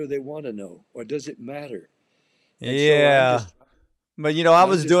not sure they want to know, or does it matter? And so Yeah. But I I'm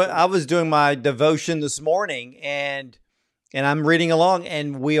was just doing trying. my devotion this morning, and I'm reading along,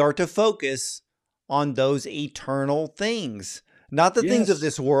 and we are to focus on those eternal things, not the things of Yes,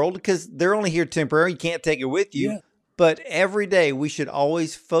 this world, because they're only here temporary. You can't take it with you. yeah, But every day we should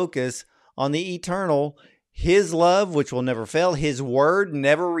always focus on the eternal, his love, which will never fail. His word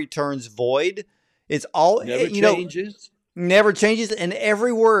never returns void. It's all, never changes. never changes. And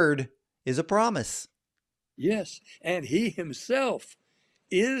every word is a promise. Yes, and he himself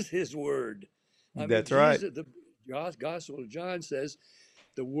is his word. I mean, That's right. Jesus, the Gospel of John says,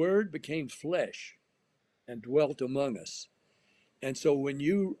 the word became flesh and dwelt among us. And so when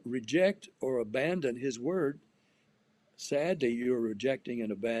you reject or abandon his word, sadly, you're rejecting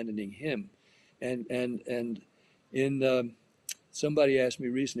and abandoning him. And in somebody asked me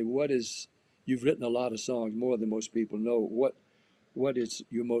recently, you've written a lot of songs, more than most people know. What is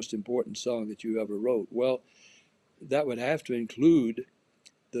your most important song that you ever wrote? Well, that would have to include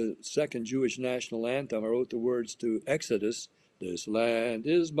the second Jewish national anthem. I wrote the words to Exodus. This land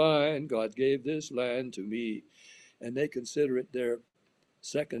is mine, God gave this land to me. And they consider it their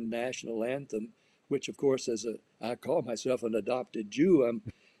second national anthem, which of course, I call myself an adopted Jew.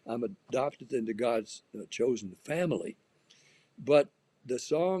 I'm adopted into God's chosen family. But the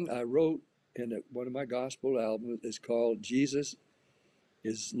song I wrote in one of my gospel albums is called Jesus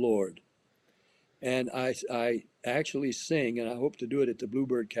is Lord. And I actually sing, and I hope to do it at the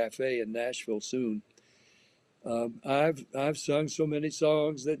Bluebird Cafe in Nashville soon. I've sung so many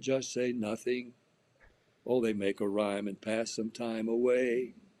songs that just say nothing. Oh, they make a rhyme and pass some time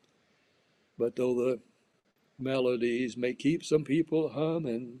away. But though the melodies may keep some people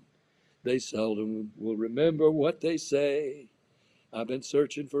humming, they seldom will remember what they say. I've been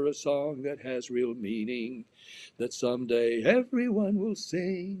searching for a song that has real meaning, that someday everyone will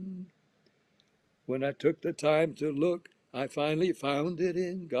sing. When I took the time to look, I finally found it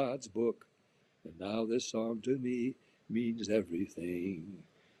in God's book. And now this song to me means everything.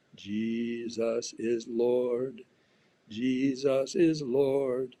 Jesus is Lord. Jesus is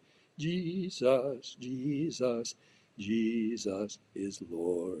Lord. Jesus, Jesus, Jesus is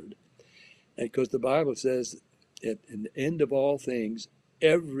Lord. And because the Bible says at the end of all things,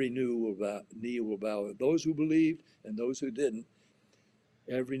 every knee will bow. Those who believed and those who didn't,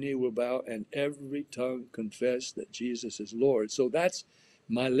 every knee will bow and every tongue confess that Jesus is Lord. So that's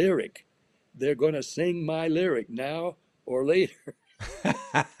my lyric. They're going to sing my lyric now or later.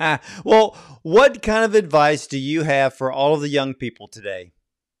 Well, what kind of advice do you have for all of the young people today?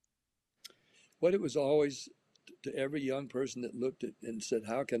 What it was always to every young person that looked at and said,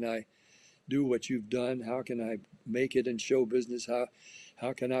 how can I do what you've done? How can I make it in show business?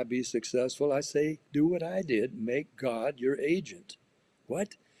 How can I be successful? I say, do what I did. Make God your agent.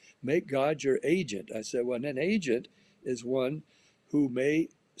 What? Make God your agent. I said, well, an agent is one who may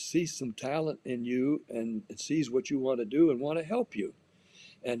see some talent in you and sees what you want to do and want to help you.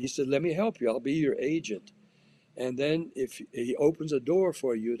 And he said, let me help you. I'll be your agent. And then if he opens a door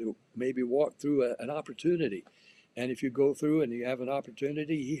for you to maybe walk through an opportunity, and if you go through and you have an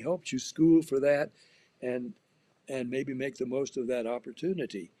opportunity, he helps you school for that and maybe make the most of that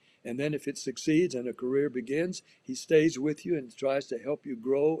opportunity. And then if it succeeds and a career begins, he stays with you and tries to help you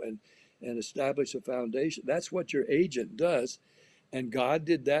grow and establish a foundation. That's what your agent does. And God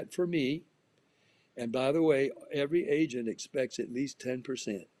did that for me. And by the way, every agent expects at least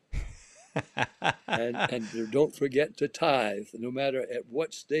 10%. And don't forget to tithe, no matter at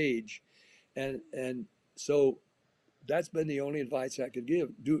what stage. And so that's been the only advice I could give.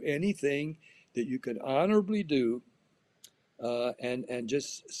 Do anything that you can honorably do, and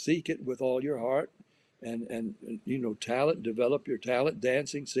just seek it with all your heart, and talent, develop your talent,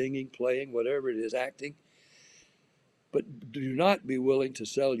 dancing, singing, playing, whatever it is, acting. But do not be willing to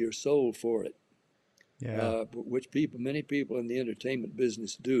sell your soul for it, Yeah. which many people in the entertainment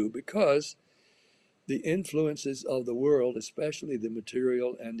business do, because the influences of the world, especially the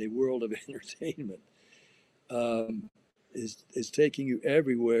material and the world of entertainment, um, is taking you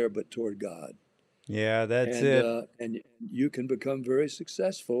everywhere but toward God. Yeah, that's And it. you can become very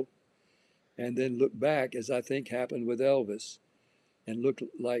successful, and then look back, as I think happened with Elvis, and look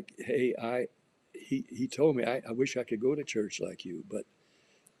like, hey, he told me, I wish I could go to church like you, but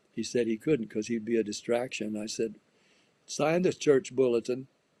he said he couldn't because he'd be a distraction. I said, sign this church bulletin,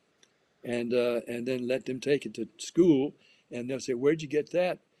 and then let them take it to school, and they'll say, where'd you get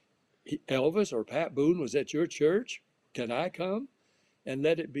that? Elvis or Pat Boone was at your church? Can I come? And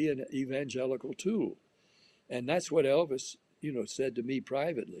let it be an evangelical tool. And that's what Elvis, said to me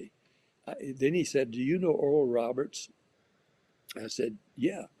privately. Then he said, do you know Oral Roberts? I said,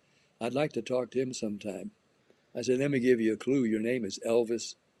 yeah, I'd like to talk to him sometime. I said, let me give you a clue. Your name is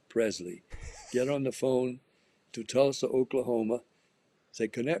Elvis Presley. Get on the phone to Tulsa, Oklahoma. Say,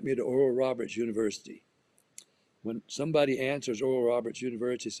 connect me to Oral Roberts University. When somebody answers Oral Roberts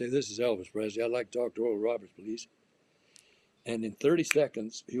University, say, this is Elvis Presley. I'd like to talk to Oral Roberts, please. And in 30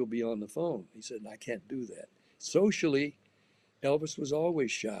 seconds, he'll be on the phone. He said, I can't do that. Socially, Elvis was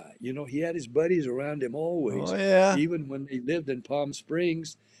always shy. He had his buddies around him always. Oh, yeah. Even when they lived in Palm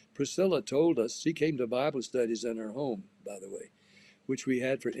Springs, Priscilla told us, she came to Bible studies in her home, by the way, which we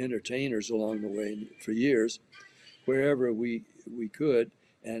had for entertainers along the way for years, wherever we could,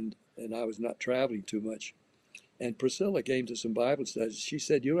 and I was not traveling too much. And Priscilla came to some Bible studies. She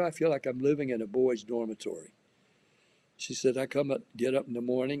said, I feel like I'm living in a boys' dormitory. She said, I get up in the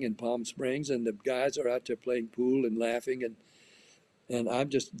morning in Palm Springs, and the guys are out there playing pool and laughing, and I'm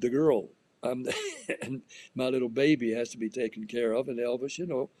just the girl. And my little baby has to be taken care of. And Elvis,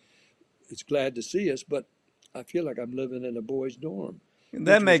 it's glad to see us, but I feel like I'm living in a boys' dorm.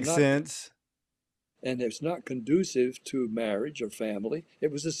 That makes sense. And it's not conducive to marriage or family.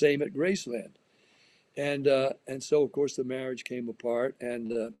 It was the same at Graceland. And so, of course, the marriage came apart.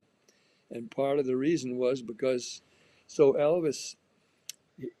 And part of the reason was because, so Elvis,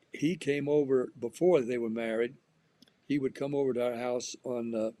 he came over before they were married. He would come over to our house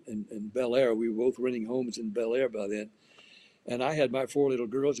in Bel Air. We were both renting homes in Bel Air by then. And I had my 4 little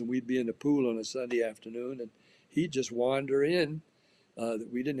girls, and we'd be in the pool on a Sunday afternoon, and he'd just wander in.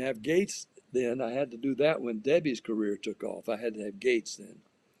 We didn't have gates then. I had to do that when Debbie's career took off. I had to have gates then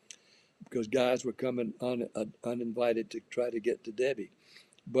because guys were coming uninvited to try to get to Debbie.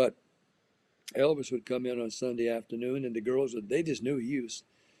 But Elvis would come in on Sunday afternoon, and the girls, they just knew he was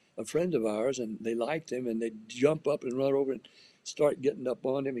a friend of ours, and they liked him, and they'd jump up and run over and start getting up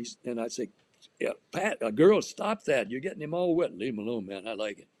on him. And I'd say, yeah, Pat, girls, stop that. You're getting him all wet. Leave him alone, man. I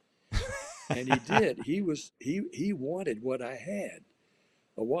like it. And he did. He wanted what I had,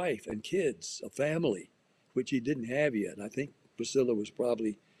 a wife and kids, a family, which he didn't have yet. I think Priscilla was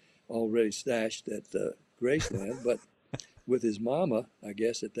probably already stashed at Graceland, but with his mama, I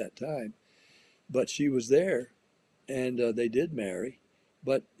guess, at that time. But she was there, and they did marry,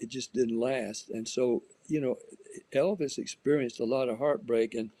 but it just didn't last. And so, Elvis experienced a lot of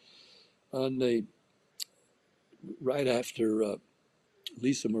heartbreak. And right after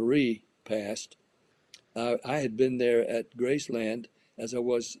Lisa Marie passed, I had been there at Graceland as I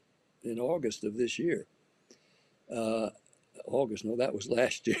was in August of this year. August, no, that was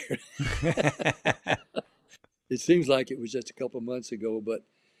last year. It seems like it was just a couple months ago, but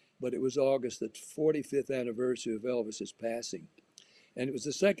it was August, the 45th anniversary of Elvis's passing. And it was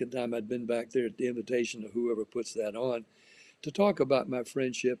the second time I'd been back there at the invitation of whoever puts that on to talk about my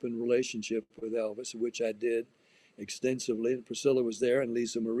friendship and relationship with Elvis, which I did extensively. And Priscilla was there, and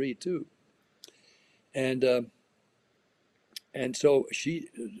Lisa Marie too. And so she,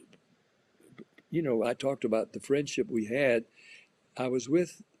 I talked about the friendship we had. I was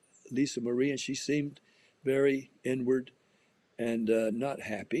with Lisa Marie, and she seemed very inward and not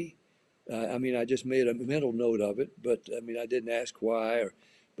happy. I just made a mental note of it, but I didn't ask why,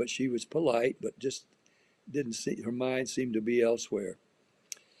 but she was polite, but just didn't see, her mind seemed to be elsewhere.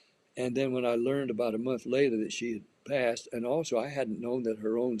 And then when I learned about a month later that she had passed, and also I hadn't known that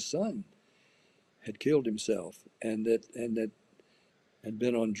her own son had killed himself and that had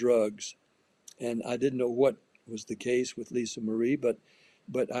been on drugs, and I didn't know what was the case with Lisa Marie, but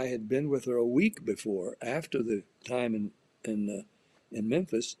I had been with her a week before, after the time in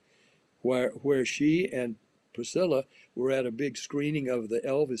Memphis, where she and Priscilla were at a big screening of the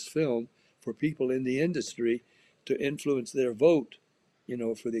Elvis film for people in the industry to influence their vote,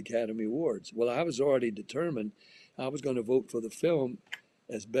 for the Academy Awards. Well, I was already determined I was going to vote for the film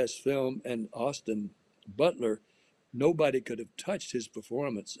as best film, and Austin Butler, nobody could have touched his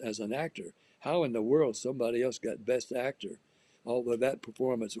performance as an actor. How in the world somebody else got best actor, although that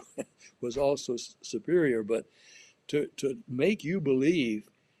performance was also superior, but to make you believe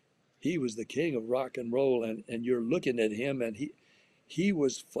he was the king of rock and roll, and you're looking at him, and he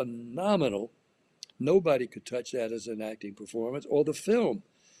was phenomenal. Nobody could touch that as an acting performance or the film.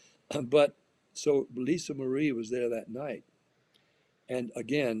 But so Lisa Marie was there that night. And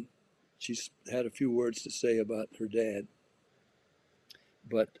again, she had a few words to say about her dad.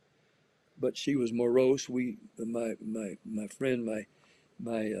 But she was morose. My friend,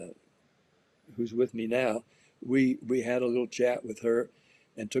 my who's with me now, we had a little chat with her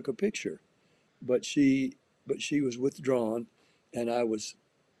and took a picture. But she was withdrawn, and I was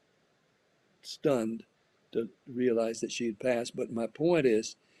stunned to realize that she had passed. But my point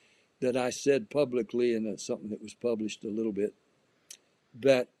is that I said publicly, and it's something that was published a little bit,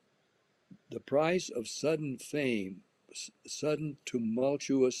 that the price of sudden fame, sudden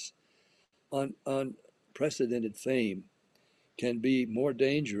tumultuous, unprecedented fame, can be more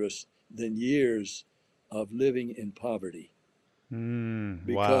dangerous than years of living in poverty.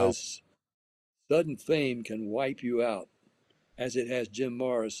 Because sudden fame can wipe you out, as it has Jim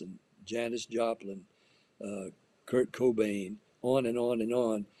Morrison, Janis Joplin, Kurt Cobain, on and on and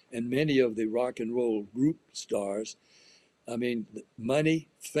on, and many of the rock and roll group stars. I mean, money,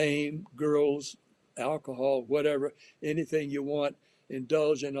 fame, girls, alcohol, whatever, anything you want,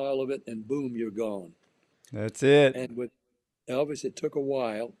 indulge in all of it, and boom, you're gone. That's it. And with Elvis, it took a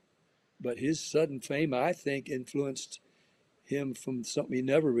while, but his sudden fame, I think, influenced him from something he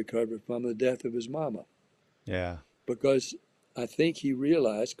never recovered from, the death of his mama. Yeah. Because I think he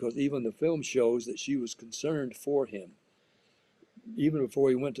realized, because even the film shows that she was concerned for him. Even before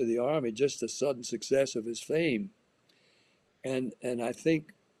he went to the Army, just the sudden success of his fame. And I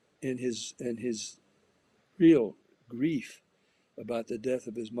think in his real grief about the death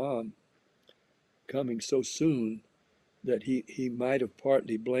of his mom coming so soon, that he might have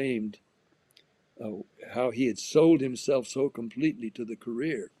partly blamed how he had sold himself so completely to the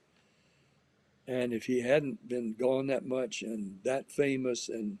career. And if he hadn't been gone that much and that famous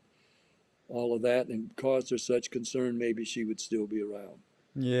and all of that and caused her such concern, maybe she would still be around.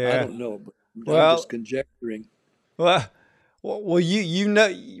 Yeah. I don't know, but I'm just conjecturing.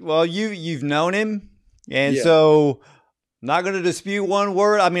 You've known him, and Yeah. so not going to dispute one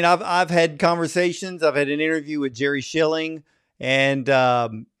word. I mean, I've had conversations. I've had an interview with Jerry Schilling, and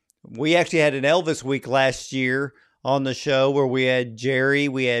we actually had an Elvis week last year on the show where we had Jerry,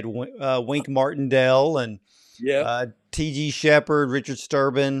 we had Wink Martindale, and T.G. Shepard, Richard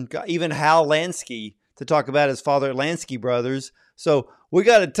Sturban, even Hal Lansky to talk about his father, Lansky Brothers. So we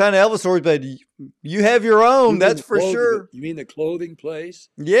got a ton of Elvis stories, but you have your own, that's for sure. You mean the clothing place?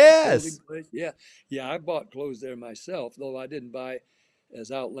 Yes. Clothing place? Yeah, I bought clothes there myself, though I didn't buy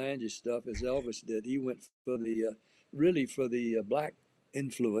as outlandish stuff as Elvis did. He went for the black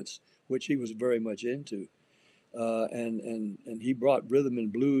influence, which he was very much into. And he brought rhythm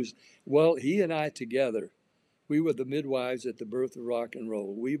and blues. Well, he and I together, we were the midwives at the birth of rock and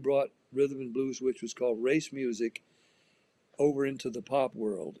roll. We brought rhythm and blues, which was called race music, over into the pop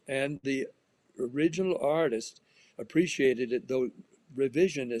world. And the original artists appreciated it, though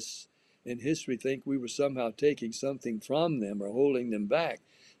revisionists in history think we were somehow taking something from them or holding them back.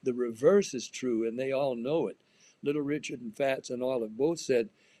 The reverse is true, and they all know it. Little Richard and Fats and all have both said,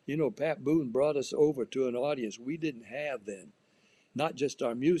 Pat Boone brought us over to an audience we didn't have then. Not just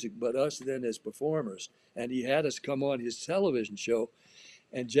our music, but us then as performers. And he had us come on his television show.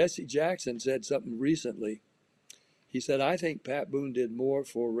 And Jesse Jackson said something recently. He said, I think Pat Boone did more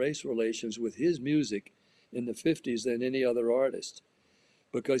for race relations with his music in the 50s than any other artist,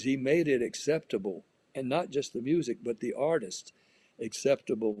 because he made it acceptable, and not just the music, but the artist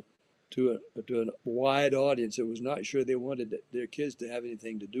acceptable to a wide audience that was not sure they wanted their kids to have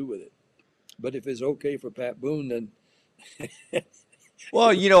anything to do with it. But if it's okay for Pat Boone, then...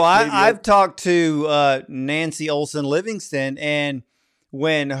 Well, I've talked to Nancy Olson Livingston, and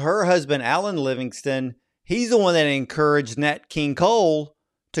when her husband, Alan Livingston, he's the one that encouraged Nat King Cole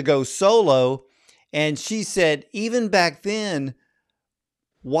to go solo. And she said, even back then,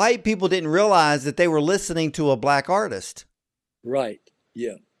 white people didn't realize that they were listening to a black artist. Right.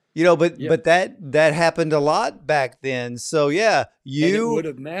 Yeah. But that happened a lot back then. So yeah, and it would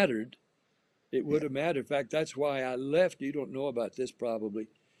have mattered. It would have mattered. In fact, that's why I left. You don't know about this probably.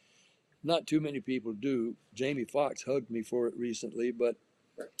 not too many people do. Jamie Foxx hugged me for it recently, but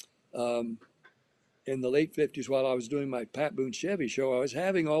um, in the late 50s, while I was doing my Pat Boone Chevy show, I was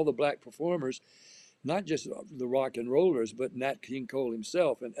having all the black performers, not just the rock and rollers, but Nat King Cole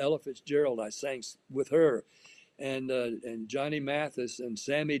himself and Ella Fitzgerald. I sang with her, and Johnny Mathis and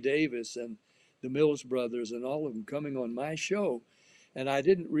Sammy Davis and the Mills Brothers and all of them coming on my show. And I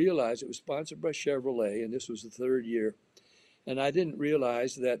didn't realize it was sponsored by Chevrolet, and this was the third year. And I didn't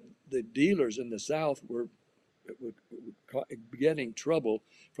realize that the dealers in the South were getting trouble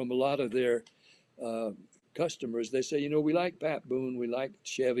from a lot of their customers. They say, we like Pat Boone, we like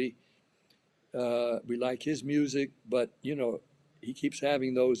Chevy, we like his music, but, he keeps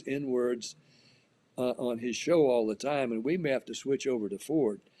having those N-words on his show all the time, and we may have to switch over to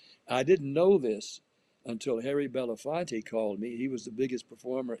Ford. I didn't know this until Harry Belafonte called me. He was the biggest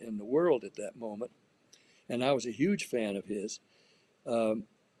performer in the world at that moment, and I was a huge fan of his.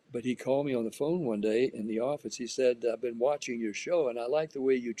 But he called me on the phone one day in the office. He said, I've been watching your show, and I like the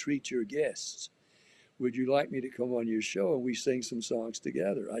way you treat your guests. Would you like me to come on your show and we sing some songs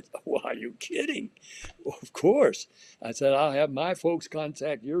together? I thought, well, are you kidding? Well, of course. I said, I'll have my folks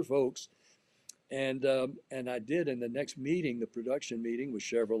contact your folks. And I did in the next meeting, the production meeting with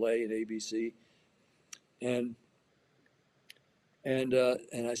Chevrolet and ABC. And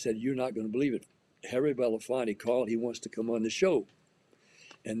I said, you're not going to believe it. Harry Belafonte called. He wants to come on the show.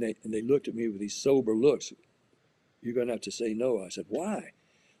 And they looked at me with these sober looks. You're going to have to say no. I said, why?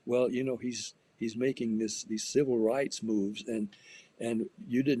 Well, he's making these civil rights moves, and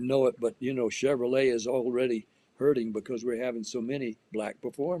you didn't know it, but Chevrolet is already hurting because we're having so many black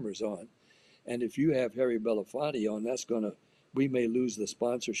performers on. And if you have Harry Belafonte on, we may lose the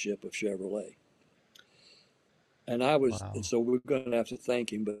sponsorship of Chevrolet. And so we're going to have to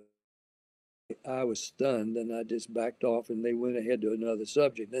thank him, but I was stunned, and I just backed off, and they went ahead to another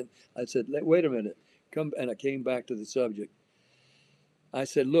subject. Then I said, wait a minute, and I came back to the subject. I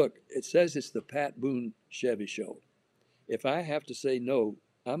said, look, it says it's the Pat Boone Chevy show. If I have to say no,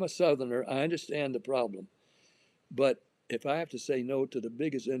 I'm a Southerner, I understand the problem, but if I have to say no to the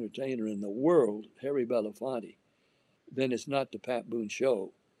biggest entertainer in the world, Harry Belafonte, then it's not the Pat Boone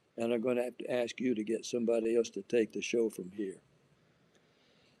show, and I'm going to have to ask you to get somebody else to take the show from here.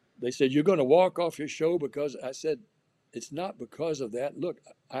 They said, you're going to walk off your show because I said, it's not because of that. Look,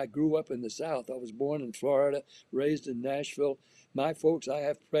 I grew up in the South. I was born in Florida, raised in Nashville. My folks, I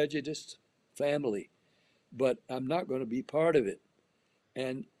have prejudiced family, but I'm not going to be part of it.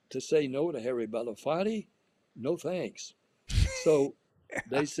 And to say no to Harry Belafonte, no thanks. So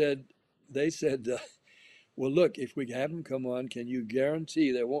they said, well, look, if we have him come on, can you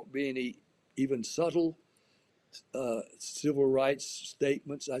guarantee there won't be any even subtle civil rights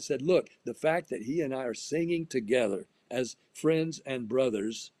statements? I said, look, the fact that he and I are singing together as friends and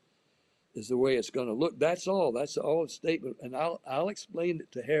brothers is the way it's going to look. That's all. That's all a statement. And I'll explain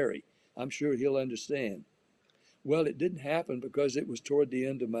it to Harry. I'm sure he'll understand. Well, it didn't happen because it was toward the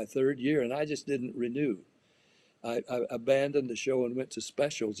end of my third year, and I just didn't renew. I abandoned the show and went to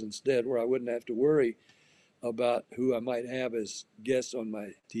specials instead, where I wouldn't have to worry about who I might have as guests on my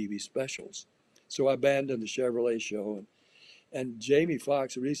TV specials. So I abandoned the Chevrolet show. And Jamie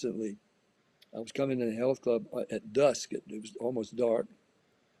Foxx recently, I was coming in a health club at dusk. It was almost dark.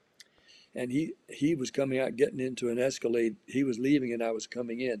 And he was coming out, getting into an Escalade. He was leaving, and I was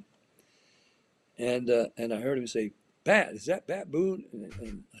coming in. And I heard him say, Pat, is that Pat Boone?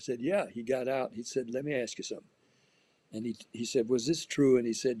 And I said, yeah. He got out. He said, let me ask you something. And he said, was this true? And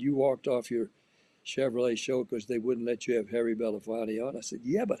he said, you walked off your Chevrolet show because they wouldn't let you have Harry Belafonte on. I said,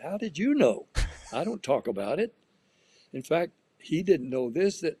 yeah, but how did you know? I don't talk about it. In fact, he didn't know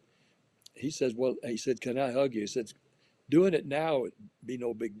this, that he said, can I hug you? He said, doing it now would be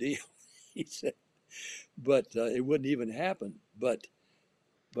no big deal. He said, but it wouldn't even happen. But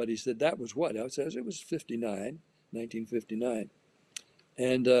he said, that was what? I said, it was 1959.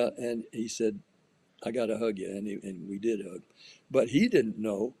 And he said, I got to hug you. And we did hug. But he didn't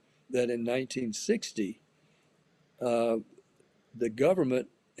know that in 1960, the government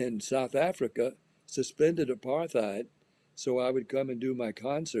in South Africa suspended apartheid, so I would come and do my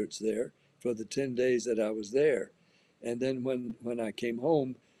concerts there for the 10 days that I was there. And then when I came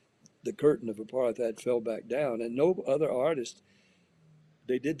home, the curtain of apartheid fell back down, and no other artist,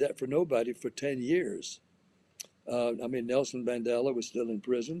 they did that for nobody for 10 years. Nelson Mandela was still in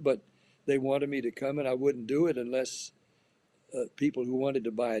prison, but they wanted me to come, and I wouldn't do it unless people who wanted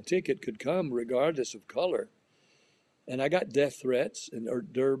to buy a ticket could come regardless of color. And I got death threats in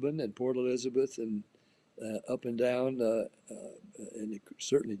Durban and Port Elizabeth and up and down, and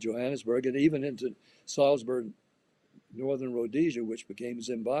certainly Johannesburg, and even into Salzburg, Northern Rhodesia, which became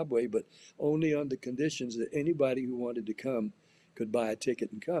Zimbabwe, but only on the conditions that anybody who wanted to come could buy a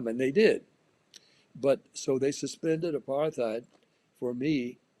ticket and come, and they did. But so they suspended apartheid for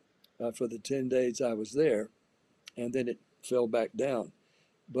me for the 10 days I was there, and then it fell back down.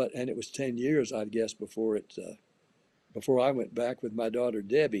 And it was 10 years, I guess, before I went back with my daughter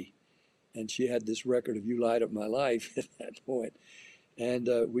Debbie, and she had this record of "You Light Up My Life" at that point. And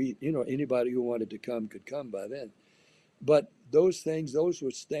anybody who wanted to come could come by then. But those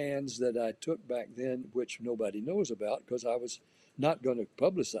were stands that I took back then, which nobody knows about because I was not going to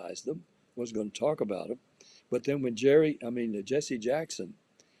publicize them, wasn't going to talk about them. But then when Jesse Jackson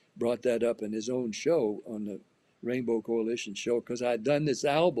brought that up in his own show on the Rainbow Coalition show, because I'd done this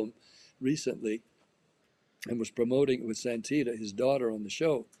album recently and was promoting it with Santita, his daughter, on the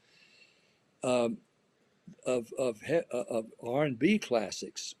show, of R&B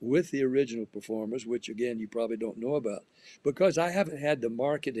classics with the original performers, which again you probably don't know about, because I haven't had the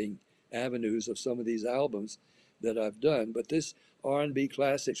marketing avenues of some of these albums that I've done. But this R&B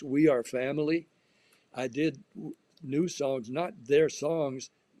classics, "We Are Family," I did new songs, not their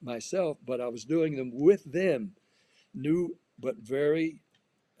songs myself, but I was doing them with them, new but very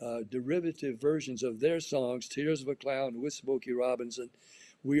derivative versions of their songs. "Tears of a Clown" with Smokey Robinson,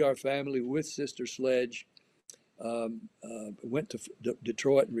 "We Are Family" with Sister Sledge. Went to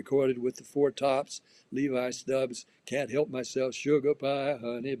Detroit and recorded with the Four Tops, Levi Stubbs, "Can't Help Myself," "Sugar Pie,"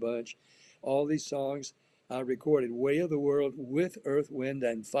 "Honey Bunch." All these songs I recorded. "Way of the World" with Earth, Wind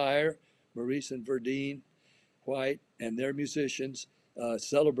and Fire, Maurice and Verdine White and their musicians.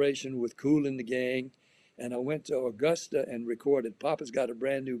 "Celebration" with Kool and the Gang. And I went to Augusta and recorded "Papa's Got a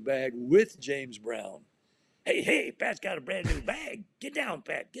Brand New Bag" with James Brown. Hey, Pat's got a brand new bag. Get down,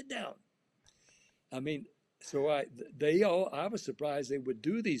 Pat, get down. I mean, so I was surprised they would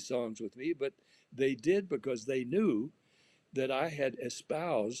do these songs with me, but they did because they knew that I had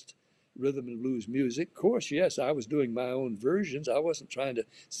espoused rhythm and blues music. Of course, yes, I was doing my own versions. I wasn't trying to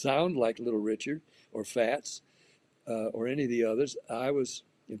sound like Little Richard or Fats or any of the others.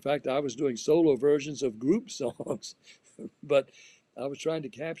 In fact, I was doing solo versions of group songs, but I was trying to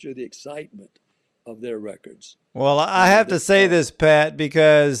capture the excitement of their records. Well, I have to say this, Pat,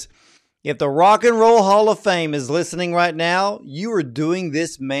 because if the Rock and Roll Hall of Fame is listening right now, you are doing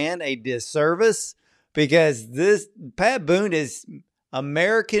this man a disservice, because this Pat Boone is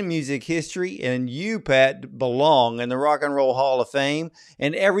American music history, and you, Pat, belong in the Rock and Roll Hall of Fame,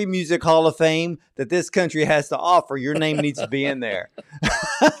 and every music hall of fame that this country has to offer, your name needs to be in there.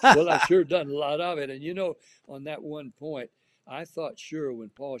 Well, I've sure done a lot of it. And on that one point, I thought sure when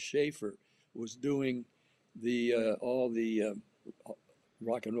Paul Schaefer was doing all the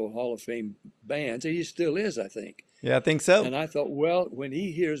Rock and Roll Hall of Fame bands, and he still is, I think. Yeah, I think so. And I thought, well, when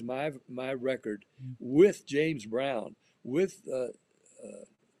he hears my record with James Brown, with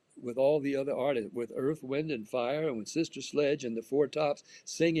all the other artists, with Earth, Wind and Fire, and with Sister Sledge and the Four Tops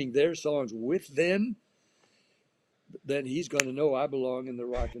singing their songs with them, then he's going to know I belong in the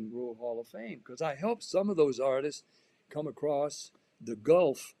Rock and Roll Hall of Fame, because I helped some of those artists come across the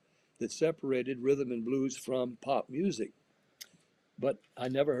gulf that separated rhythm and blues from pop music. But I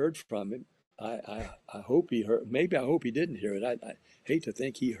never heard from him. I hope he heard. Maybe I hope he didn't hear it. I hate to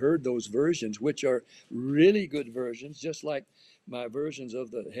think he heard those versions, which are really good versions, just like my versions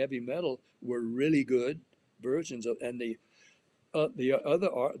of the heavy metal were really good versions of. And the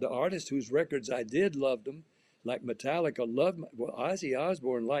artists whose records I did loved them, like Metallica, Ozzy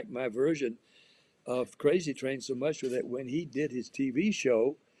Osbourne liked my version of Crazy Train so much that when he did his TV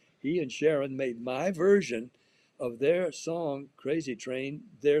show, he and Sharon made my version of their song Crazy Train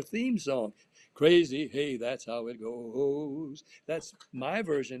their theme song. Crazy, hey, that's how it goes. That's my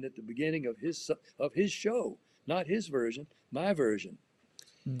version at the beginning of his show. Not his version, my version.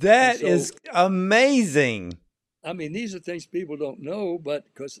 That is amazing. I mean, these are things people don't know, but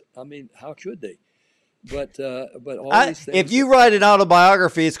how could they? But all these things. If you write an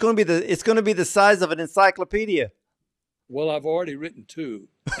autobiography, it's going to be the size of an encyclopedia. Well, I've already written two.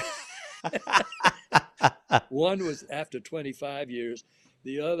 One was after 25 years.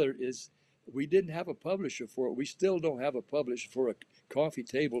 The other is we didn't have a publisher for it. We still don't have a publisher for a coffee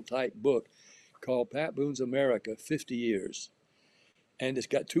table type book called Pat Boone's America, 50 Years. And it's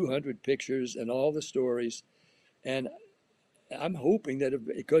got 200 pictures and all the stories. And I'm hoping that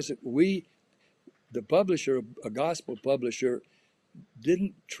because the publisher, a gospel publisher,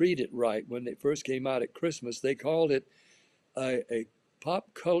 didn't treat it right when it first came out at Christmas. They called it a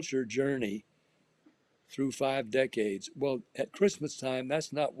pop culture journey through 5 decades. Well, at Christmas time,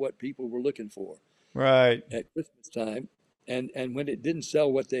 that's not what people were looking for. Right. At Christmas time. And when it didn't sell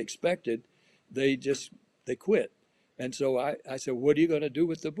what they expected, they quit. And so I said, what are you going to do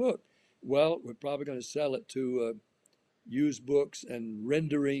with the book? Well, we're probably going to sell it to used books and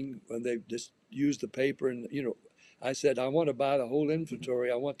rendering when they just use the paper. And, I said, I want to buy the whole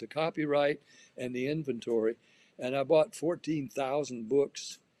inventory. I want the copyright and the inventory. And I bought 14,000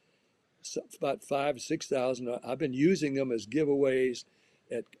 books, about 6,000. I've been using them as giveaways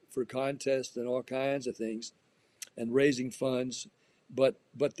for contests and all kinds of things and raising funds. But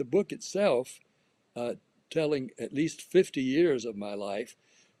the book itself, telling at least 50 years of my life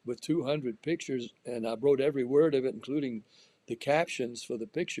with 200 pictures, and I wrote every word of it, including the captions for the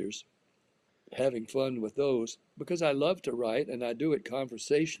pictures, having fun with those because I love to write and I do it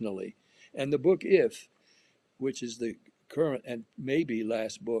conversationally. And the book If, which is the current and maybe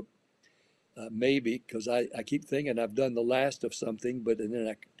last book, maybe because I keep thinking I've done the last of something, but and then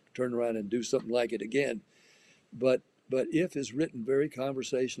I turn around and do something like it again. But If is written very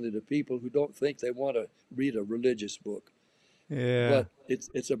conversationally to people who don't think they want to read a religious book. Yeah. But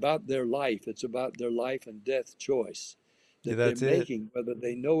it's about their life. It's about their life and death choice that they're making, whether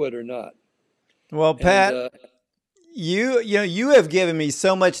they know it or not. Well, Pat, you have given me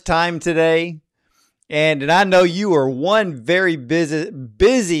so much time today, and I know you are one very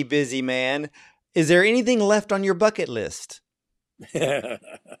busy man. Is there anything left on your bucket list?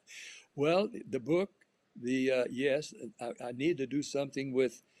 Well, the book, yes, I need to do something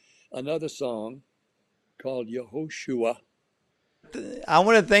with another song called Yehoshua. I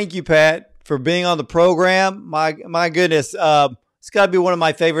want to thank you, Pat, for being on the program. My goodness, it's got to be one of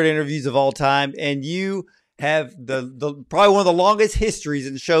my favorite interviews of all time, and you have the probably one of the longest histories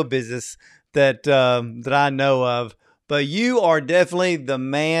in show business that I know of. But you are definitely the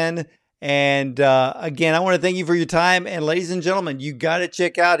man. And again, I want to thank you for your time. And ladies and gentlemen, you got to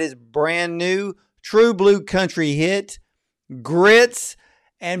check out his brand new True Blue Country hit, Grits,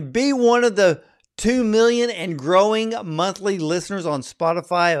 and be one of the 2 million and growing monthly listeners on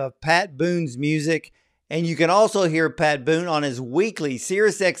Spotify of Pat Boone's music. And you can also hear Pat Boone on his weekly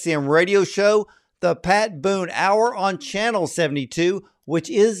SiriusXM radio show, the Pat Boone Hour on Channel 72, which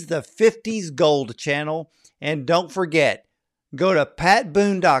is the 50s Gold channel. And don't forget, go to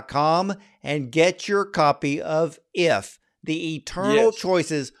patboone.com and get your copy of If, the eternal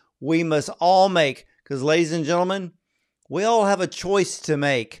choices we must all make. Because, ladies and gentlemen, we all have a choice to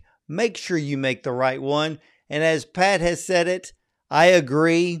make. Make sure you make the right one. And as Pat has said it, I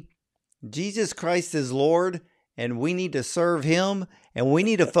agree. Jesus Christ is Lord, and we need to serve him, and we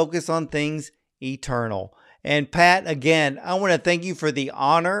need to focus on things eternal. And Pat, again, I want to thank you for the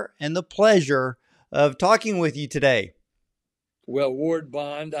honor and the pleasure of talking with you today. Well, Ward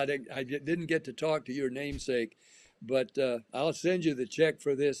Bond, I didn't get to talk to your namesake, but I'll send you the check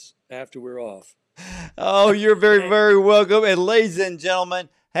for this after we're off. Oh, you're very, very welcome. And ladies and gentlemen,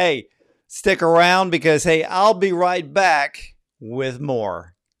 hey, stick around because, hey, I'll be right back with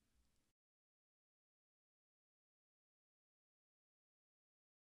more.